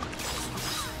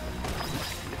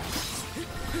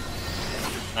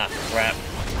 Ah, crap.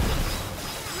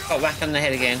 Got whacked on the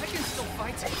head again.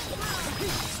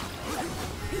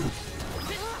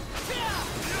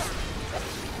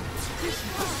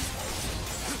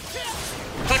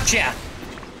 Gotcha!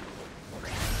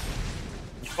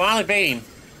 You finally beat him.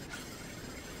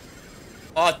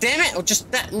 Oh, damn it! Or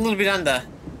just that little bit under.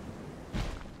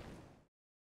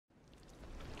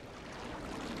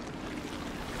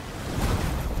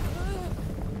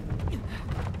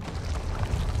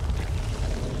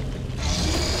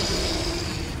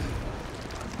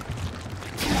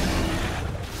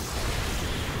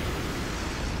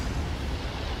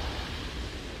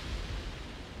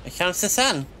 Here comes the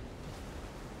sun.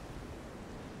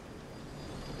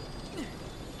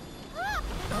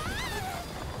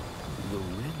 The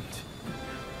wind.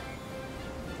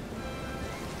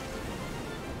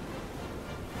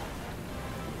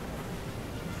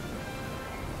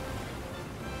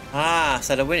 Ah,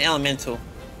 so the wind elemental.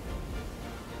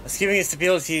 It's giving us the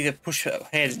ability to push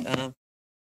ahead.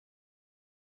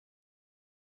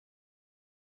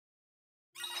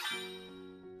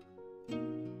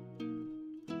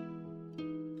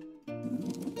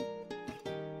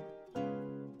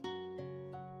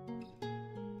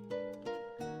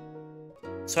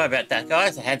 Sorry about that,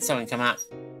 guys. I had something come up.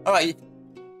 Alright.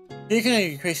 You can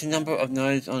increase the number of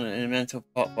nodes on an elemental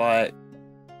pot by...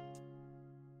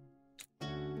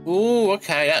 Ooh,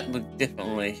 okay, that would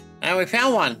definitely... And we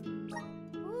found one!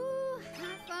 Ooh, I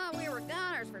thought we were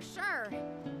goners for sure.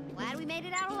 Glad we made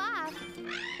it out alive.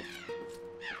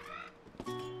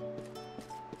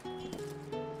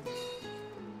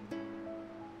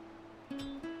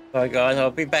 Sorry, guys. I'll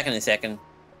be back in a second.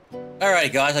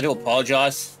 Alright, guys. I do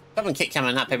apologise. Something kept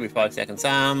coming up every 5 seconds.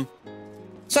 So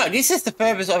this is the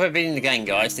furthest I've ever been in the game,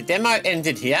 guys. The demo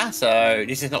ended here, so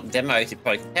this is not the demo, as you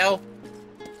probably can tell.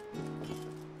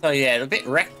 So yeah, it's a bit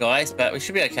wrecked, guys, but we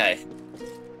should be okay.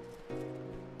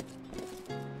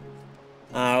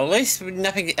 At least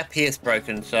nothing up here is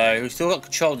broken, so we've still got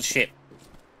control of the ship.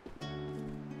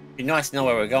 Be nice to know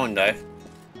where we're going, though.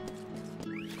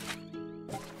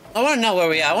 I want to know where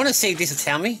we are. I want to see if this will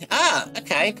tell me. Ah,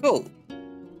 okay, cool.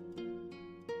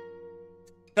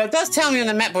 So it does tell me on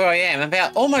the map where I am. I'm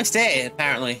about almost there,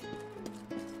 apparently.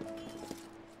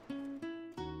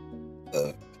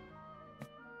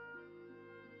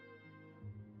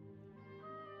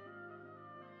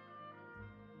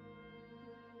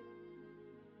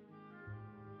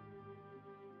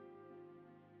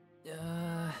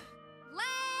 Land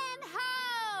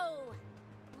ho!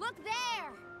 Look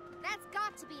there! That's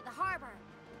got to be the harbor.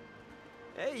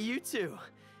 Hey, you two.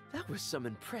 That was some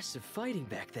impressive fighting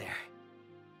back there.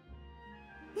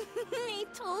 I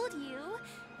told you.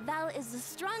 Val is the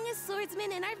strongest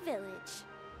swordsman in our village.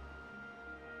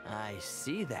 I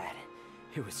see that.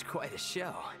 It was quite a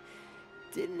show.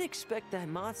 Didn't expect that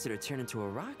monster to turn into a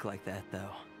rock like that,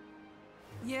 though.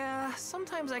 Yeah,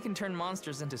 sometimes I can turn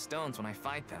monsters into stones when I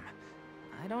fight them.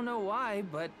 I don't know why,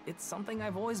 but it's something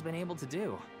I've always been able to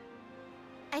do.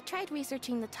 I tried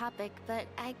researching the topic, but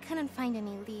I couldn't find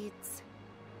any leads.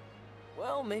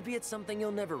 Well, maybe it's something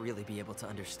you'll never really be able to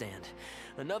understand.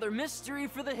 Another mystery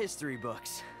for the history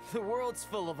books. The world's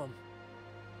full of them.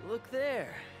 Look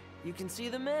there. You can see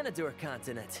the Manador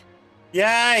continent.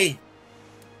 Yay!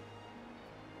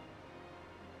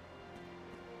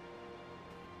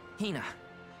 Hina,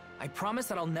 I promise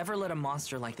that I'll never let a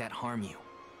monster like that harm you.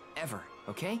 Ever,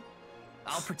 okay?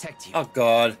 I'll protect you. Oh,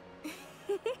 God.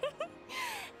 I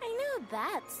know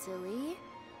that, silly.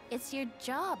 It's your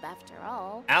job, after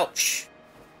all. Ouch.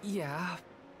 Yeah,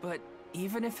 but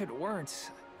even if it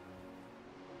weren't...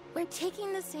 We're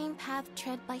taking the same path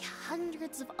tread by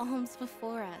hundreds of alms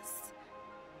before us.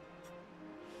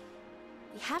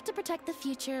 We have to protect the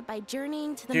future by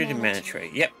journeying to the Mana Tree.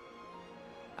 Yep.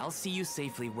 I'll see you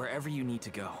safely wherever you need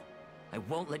to go. I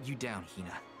won't let you down,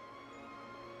 Hina.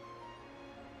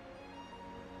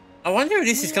 I wonder if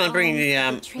this is going to bring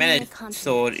the mana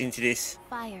sword into this.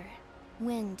 Fire,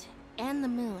 wind, and the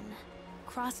moon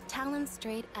cross Talon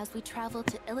Strait as we travel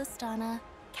to Illistana,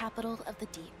 capital of the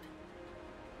deep.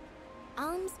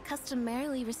 Alms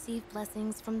customarily receive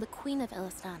blessings from the Queen of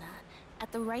Illistana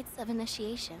at the rites of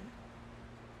initiation,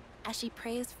 as she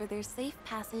prays for their safe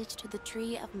passage to the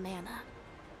Tree of Mana.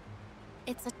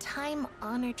 It's a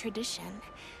time-honored tradition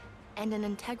and an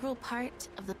integral part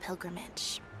of the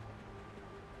pilgrimage.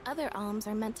 Other alms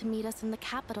are meant to meet us in the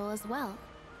capital as well.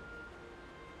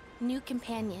 new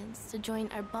companions to join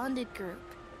our bonded group.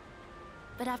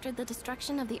 But after the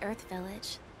destruction of the Earth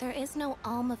Village, there is no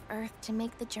Alm of Earth to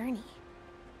make the journey.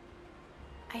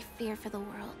 I fear for the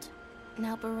world,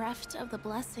 now bereft of the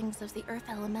blessings of the Earth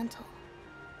Elemental.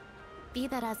 Be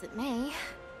that as it may,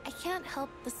 I can't help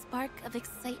the spark of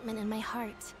excitement in my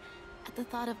heart at the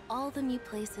thought of all the new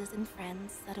places and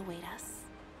friends that await us.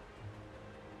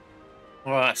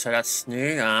 Alright, so that's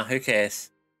new. Who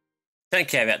cares? Don't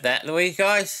care about that, Louis,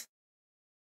 guys.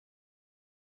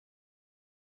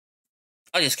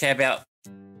 I just care about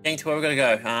getting to where we're gonna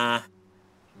go.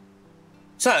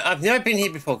 So, I've never been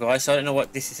here before, guys, so I don't know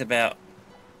what this is about.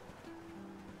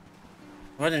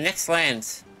 We're in the next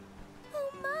lands. Oh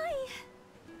my!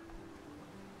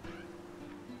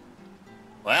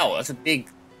 Wow,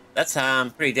 that's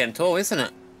pretty damn tall, isn't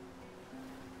it?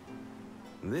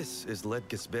 This is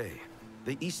Ledgis Bay,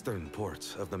 the eastern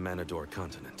port of the Manador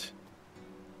continent.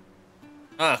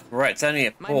 Ah, right, it's only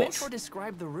a port. My mentor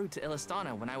described the route to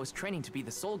Illistana when I was training to be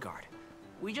the Soul Guard.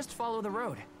 We just follow the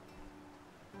road.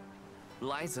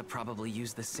 Liza probably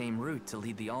used the same route to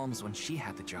lead the alms when she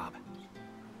had the job.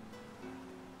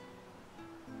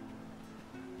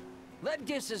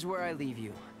 Ledgis is where I leave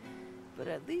you. But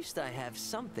at least I have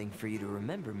something for you to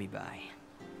remember me by.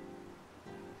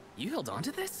 You held on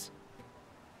to this?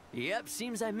 Yep,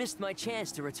 seems I missed my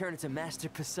chance to return it to Master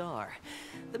Passar.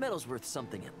 The metal's worth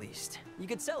something at least. You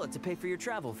could sell it to pay for your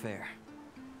travel fare.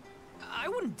 I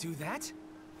wouldn't do that.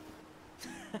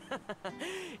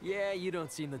 Yeah, you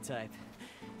don't seem the type.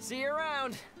 See you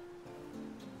around!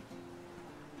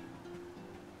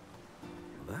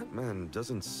 That man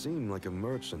doesn't seem like a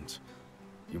merchant.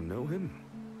 You know him?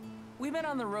 We met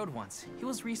on the road once. He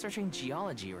was researching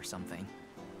geology or something.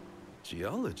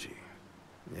 Geology?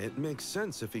 It makes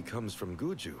sense if he comes from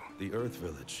Guju, the Earth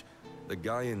Village. The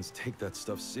Gaians take that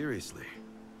stuff seriously.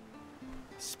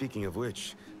 Speaking of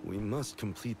which, we must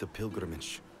complete the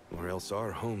pilgrimage, or else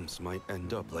our homes might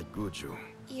end up like Guju.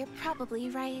 You're probably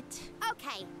right.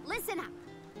 Okay, listen up.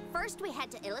 First we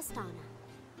head to Illistana.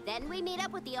 Then we meet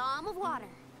up with the Alm of Water.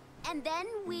 And then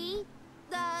we...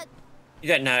 You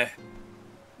don't know.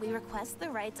 We request the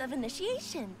rites of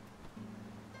initiation.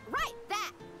 Right,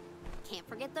 that! Can't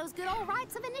forget those good old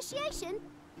rites of initiation.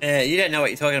 You don't know what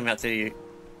you're talking about, do you?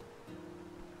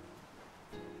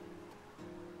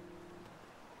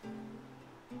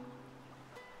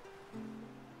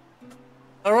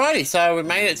 Alrighty, so we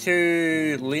made it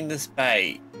to Linda's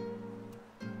Bay.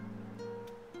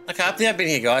 Okay, I've never been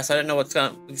here, guys, so I don't know what's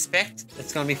going to expect.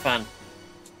 It's going to be fun.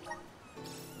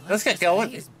 Let's get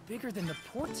going. Is bigger than the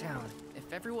port town.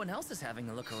 If everyone else is having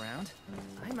a look around,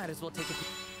 I might as well take a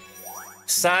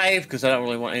save, because I don't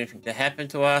really want anything to happen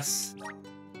to us.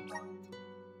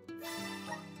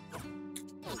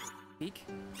 peek.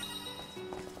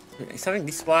 Something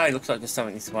this way? Looks like there's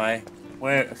something this way.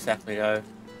 Where exactly though?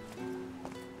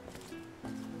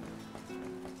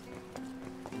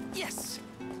 Yes.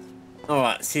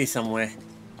 Alright, it's here somewhere.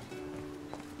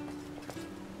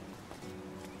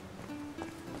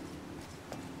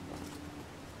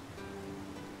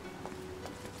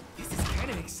 This is kind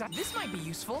of exciting. This might be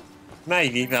useful.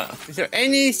 Maybe, but is there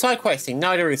any side questing?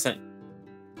 No, there isn't.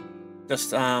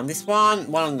 Just this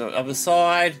one on the other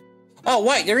side. Oh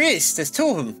wait, there is. There's two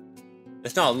of them.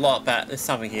 There's not a lot, but there's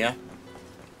something here.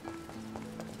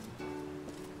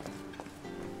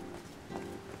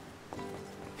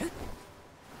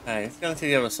 Okay, let's go to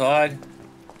the other side.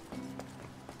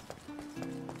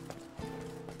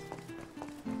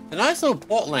 A nice little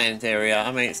portland area.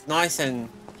 I mean, it's nice and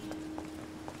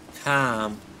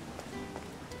calm.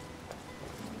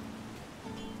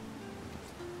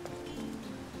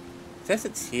 It says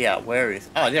it's here. Where is?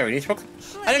 Oh, there it is. Look.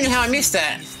 I don't know how I missed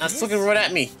that. That's looking right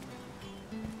at me.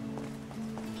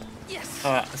 Yes.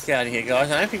 Alright, let's get out of here,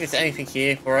 guys. I don't think there's anything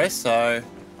here for us, so...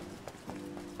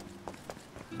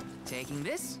 Taking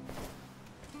this.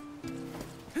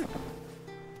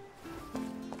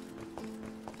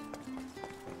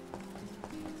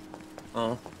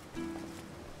 Oh.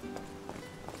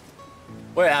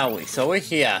 Where are we? So we're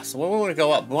here. So we want to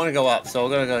go up. We want to go up, so we're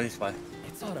going to go this way.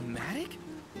 It's automatic?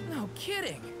 No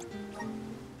kidding.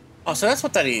 Oh, so that's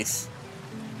what that is.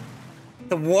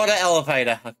 The water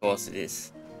elevator. Of course it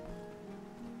is.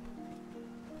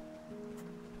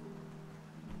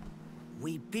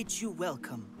 We bid you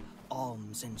welcome,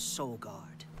 Alms and Soul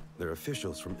Guard. They're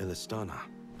officials from Illistana.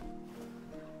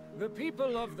 The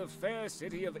people of the fair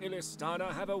city of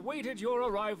Illistana have awaited your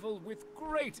arrival with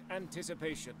great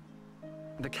anticipation.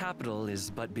 The capital is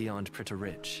but beyond Pritta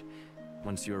Ridge.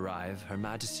 Once you arrive, Her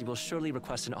Majesty will surely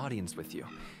request an audience with you,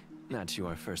 at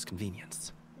your first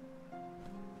convenience.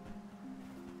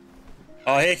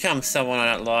 Oh, here comes someone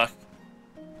I don't like.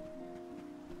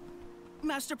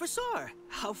 Master Passar,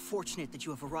 how fortunate that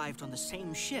you have arrived on the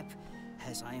same ship.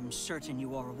 As I am certain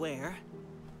you are aware,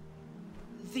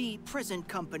 the present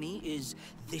company is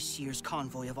this year's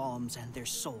convoy of alms and their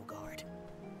soul guard.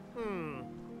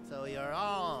 So you're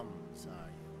alms, are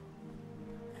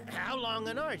you? How long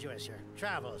and arduous your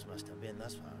travels must have been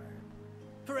thus far.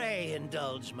 Pray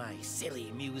indulge my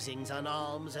silly musings on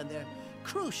alms and their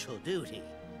crucial duty.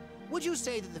 Would you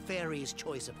say that the fairy's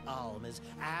choice of alm is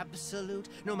absolute,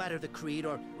 no matter the creed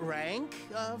or rank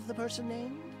of the person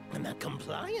named? And that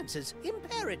compliance is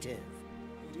imperative.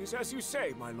 It is as you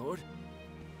say, my lord.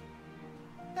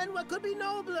 And what could be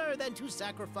nobler than to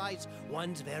sacrifice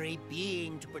one's very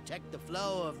being to protect the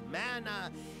flow of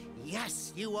mana?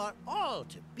 Yes, you are all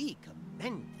to be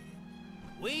commended.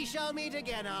 We shall meet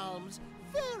again, alms,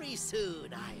 very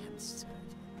soon, I am certain.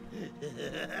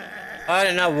 I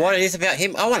don't know what it is about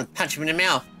him. I want to punch him in the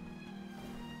mouth.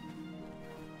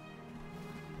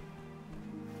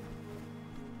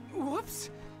 Whoops!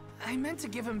 I meant to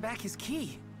give him back his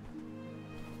key.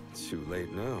 Too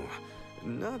late now.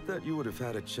 Not that you would have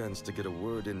had a chance to get a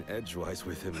word in edgewise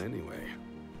with him anyway.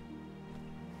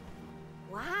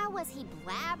 Why was he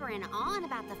blabbering on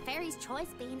about the fairy's choice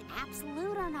being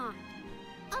absolute or not?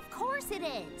 Of course it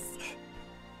is.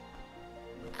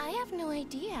 I have no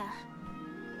idea.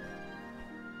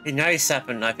 He knows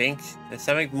something, I think. There's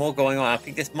something more going on. I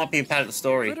think this might be a part of the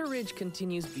story. Critter Ridge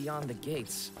continues beyond the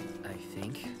gates, I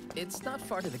think. It's not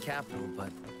far to the capital,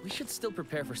 but we should still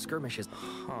prepare for skirmishes.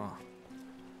 Huh.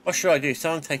 What should I do?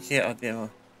 Someone take care of them.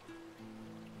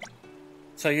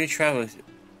 So you travel.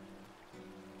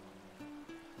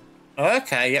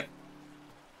 Okay, yep.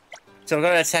 So we're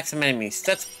going to attack some enemies.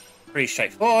 That's pretty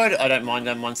straightforward. I don't mind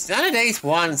them ones. None of these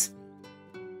ones.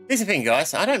 Here's the thing,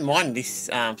 guys. I don't mind this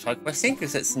side questing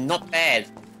because it's not bad.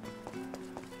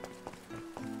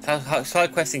 How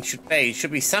side questing should be. It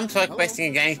should be some side questing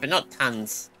in games, but not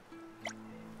tons.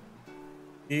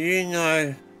 Do you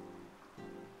know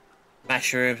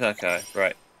mushrooms? Okay,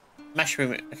 right.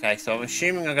 Mushroom. Okay, so I'm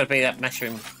assuming I've got to beat that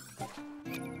mushroom.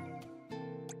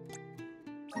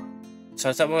 So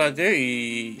is that what I do?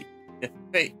 You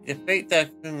defeat the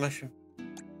mushroom.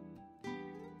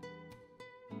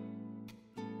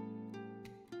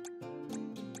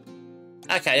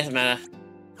 Okay, doesn't matter.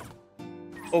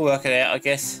 We'll work it out, I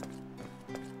guess.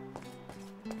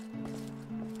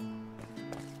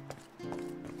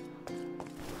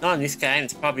 Not in this game,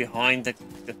 it's probably behind the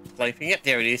sleeping. Yep,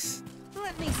 there it is.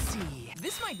 Let me see.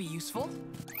 This might be useful.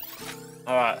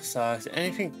 Alright, so is there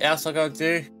anything else I gotta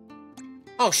do?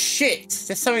 Oh shit!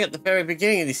 There's something at the very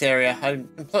beginning of this area. I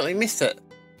completely missed it.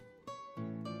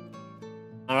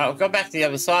 Alright, we'll go back to the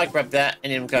other side, grab that,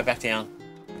 and then we'll go back down.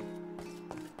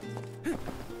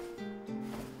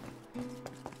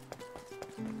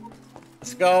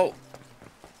 Let's go.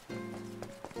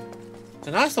 It's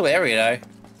a nice little area though.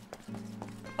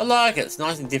 I like it, it's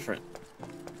nice and different.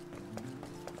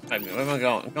 Wait a minute, where am I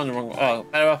going? I'm going the wrong way. Oh,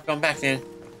 better off going back then.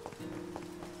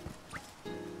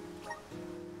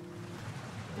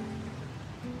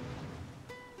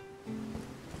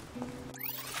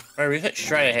 Where is it?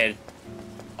 Straight ahead.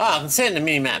 Oh, I can see it in the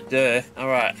mini-map, duh.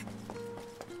 Alright.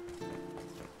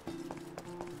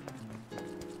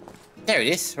 There it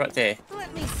is, right there.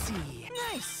 Let me see.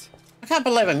 Nice. I can't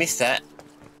believe I missed that.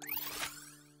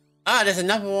 Ah, there's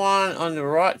another one on the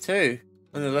right too.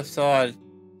 On the left side.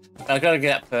 I gotta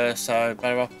get up first, so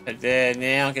better off head there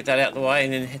now, get that out of the way,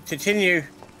 and then continue.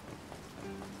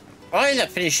 I'll end up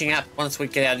finishing up once we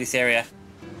get out of this area.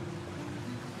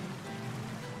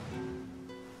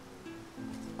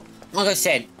 Like I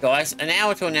said, guys, an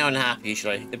hour to an hour and a half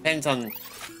usually. Depends on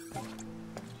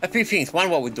a few things. One,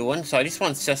 what we're doing. So this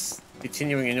one's just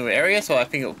continuing a new area, so I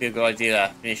think it would be a good idea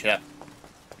to finish it up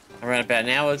around about an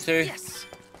hour or two. Yes.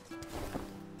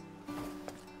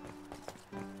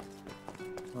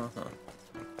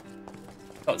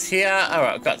 What's here?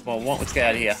 Alright, I've got what I want. Let's get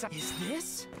out of here. Is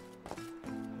this?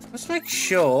 Let's make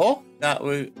sure that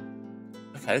we...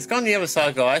 Okay, let's go on the other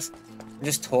side, guys. And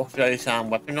just talk to those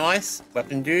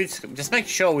weapon dudes. Just make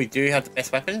sure we do have the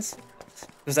best weapons.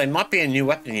 Because they might be a new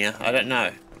weapon here. I don't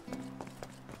know.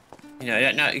 You know, I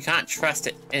don't know. You can't trust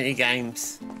it in any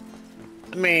games.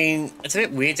 I mean, it's a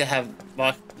bit weird to have,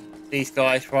 like, these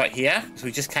guys right here. Because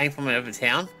we just came from another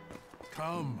town.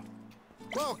 Come.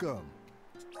 Welcome.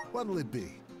 What'll it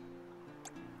be?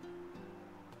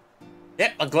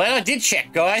 Yep, I'm glad I did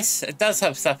check, guys. It does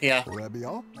have stuff here.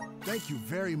 Rebio, thank you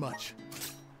very much.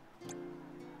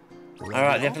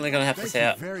 Alright, definitely gonna have this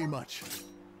out. Thank you very much.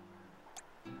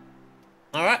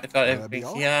 Alright, I got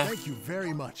everything here. Thank you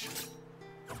very much.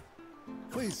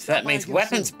 Please. So that means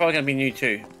weapons are probably going to be new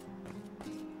too.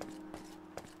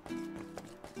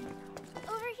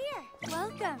 Over here.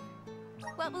 Welcome.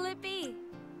 What will it be?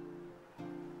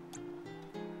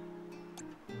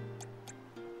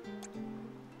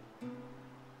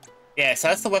 Yeah, so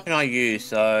that's the weapon I use,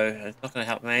 so it's not going to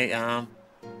help me.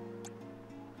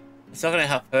 It's not going to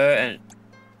help her, and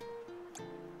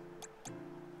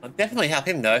I'll definitely help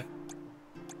him though.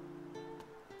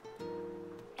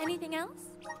 Anything else?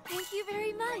 Thank you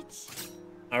very much.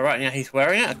 Alright, now he's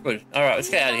wearing it? Good. Alright, let's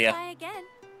get out of here. Again.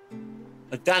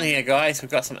 We're done here, guys.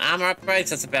 We've got some armor upgrades,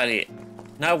 that's about it.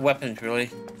 No weapons, really.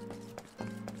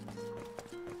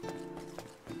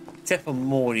 Except for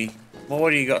Morty.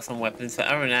 Morty got some weapons, but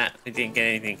other than that, we didn't get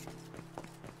anything.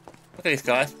 Look at this,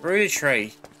 guys. Through the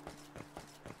tree.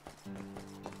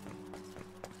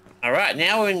 Alright,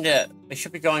 now we're in the... We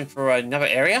should be going for another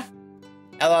area.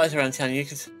 Allies around town, you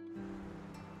can...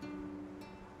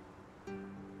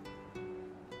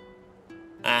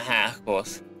 Aha, of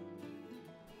course.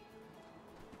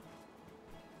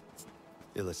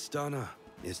 Illistana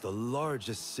is the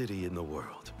largest city in the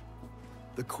world.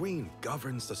 The Queen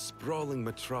governs the sprawling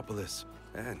metropolis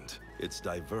and its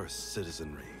diverse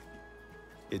citizenry.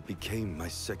 It became my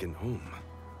second home.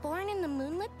 Born in the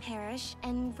moonlit parish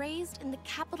and raised in the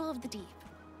capital of the deep,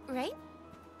 right?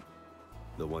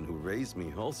 The one who raised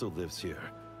me also lives here.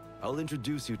 I'll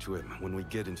introduce you to him when we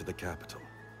get into the capital.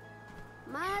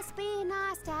 Must be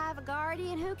nice to have a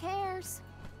guardian who cares.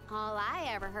 All I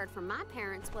ever heard from my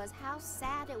parents was how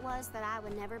sad it was that I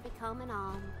would never become an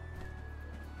alm.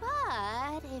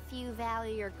 But if you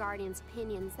value your guardian's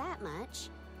opinions that much,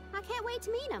 I can't wait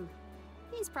to meet him.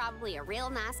 He's probably a real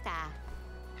nice guy.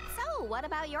 So, what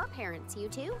about your parents, you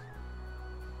two?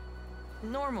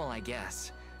 Normal, I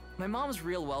guess. My mom's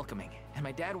real welcoming, and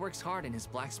my dad works hard in his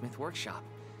blacksmith workshop.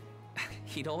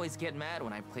 He'd always get mad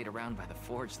when I played around by the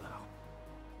forge, though.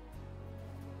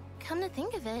 Come to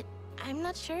think of it, I'm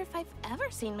not sure if I've ever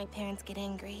seen my parents get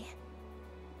angry.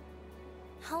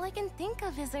 All I can think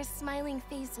of is their smiling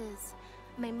faces.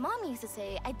 My mom used to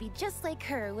say I'd be just like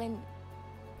her when...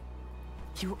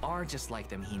 You are just like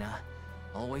them, Hina.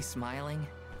 Always smiling,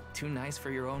 too nice for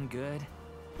your own good.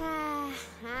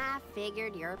 I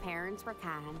figured your parents were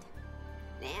kind.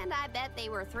 And I bet they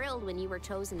were thrilled when you were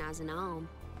chosen as an alm.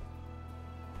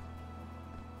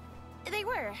 They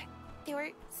were. They were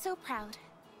so proud.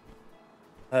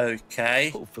 Okay.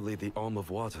 Hopefully the Alm of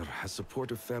Water has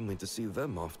supportive family to see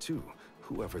them off too,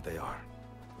 whoever they are.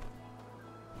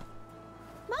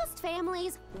 Most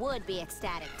families would be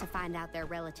ecstatic to find out their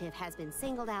relative has been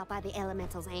singled out by the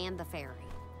elementals and the fairy.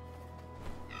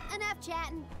 Enough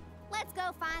chatting. Let's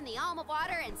go find the Alm of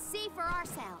Water and see for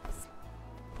ourselves.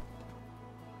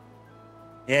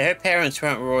 Yeah, her parents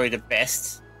weren't really the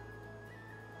best.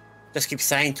 Just keep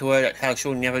saying to her that how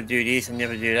she'll never do this and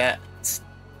never do that. It's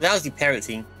lousy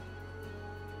parenting.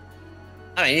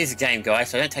 I mean, it is a game, guys,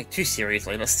 so don't take it too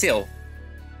seriously, but still.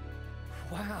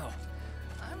 Wow.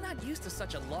 I'm not used to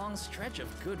such a long stretch of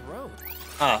good road.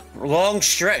 Ah, long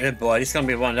stretch, boy. This is going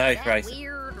to be one of those That races.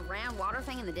 weird round water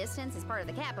thing in the distance is part of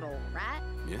the capital, right?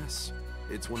 Yes,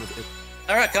 it's one of the...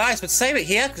 Alright, guys, let's save it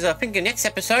here, because I think the next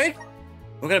episode,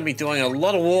 we're going to be doing a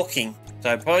lot of walking. So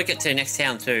I'll probably get to the next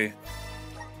town, too.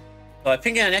 So I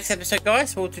think in the next episode,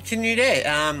 guys, we'll continue there.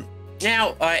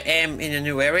 Now I am in a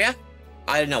new area.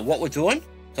 I don't know what we're doing,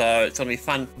 so it's going to be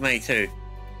fun for me, too.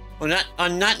 On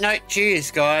that note,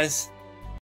 cheers, guys.